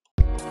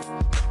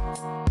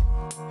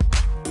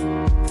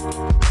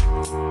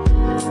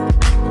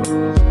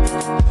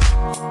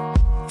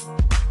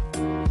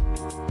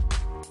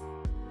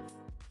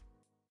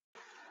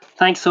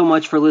 Thanks so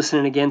much for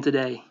listening again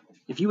today.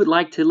 If you would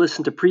like to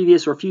listen to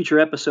previous or future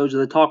episodes of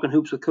the Talking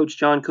Hoops with Coach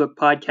John Cook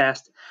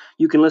podcast,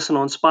 you can listen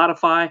on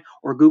Spotify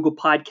or Google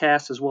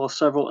Podcasts, as well as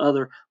several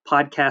other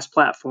podcast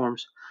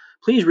platforms.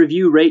 Please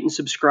review, rate, and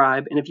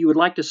subscribe. And if you would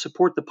like to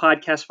support the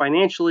podcast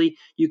financially,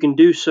 you can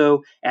do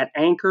so at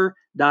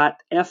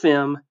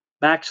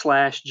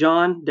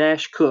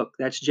anchor.fm/John-Cook.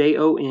 That's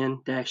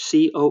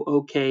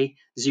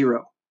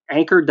JON-COOK0.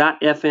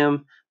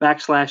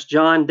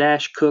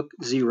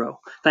 Anchor.fm/John-Cook0.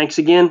 Thanks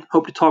again.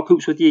 Hope to talk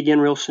hoops with you again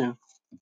real soon.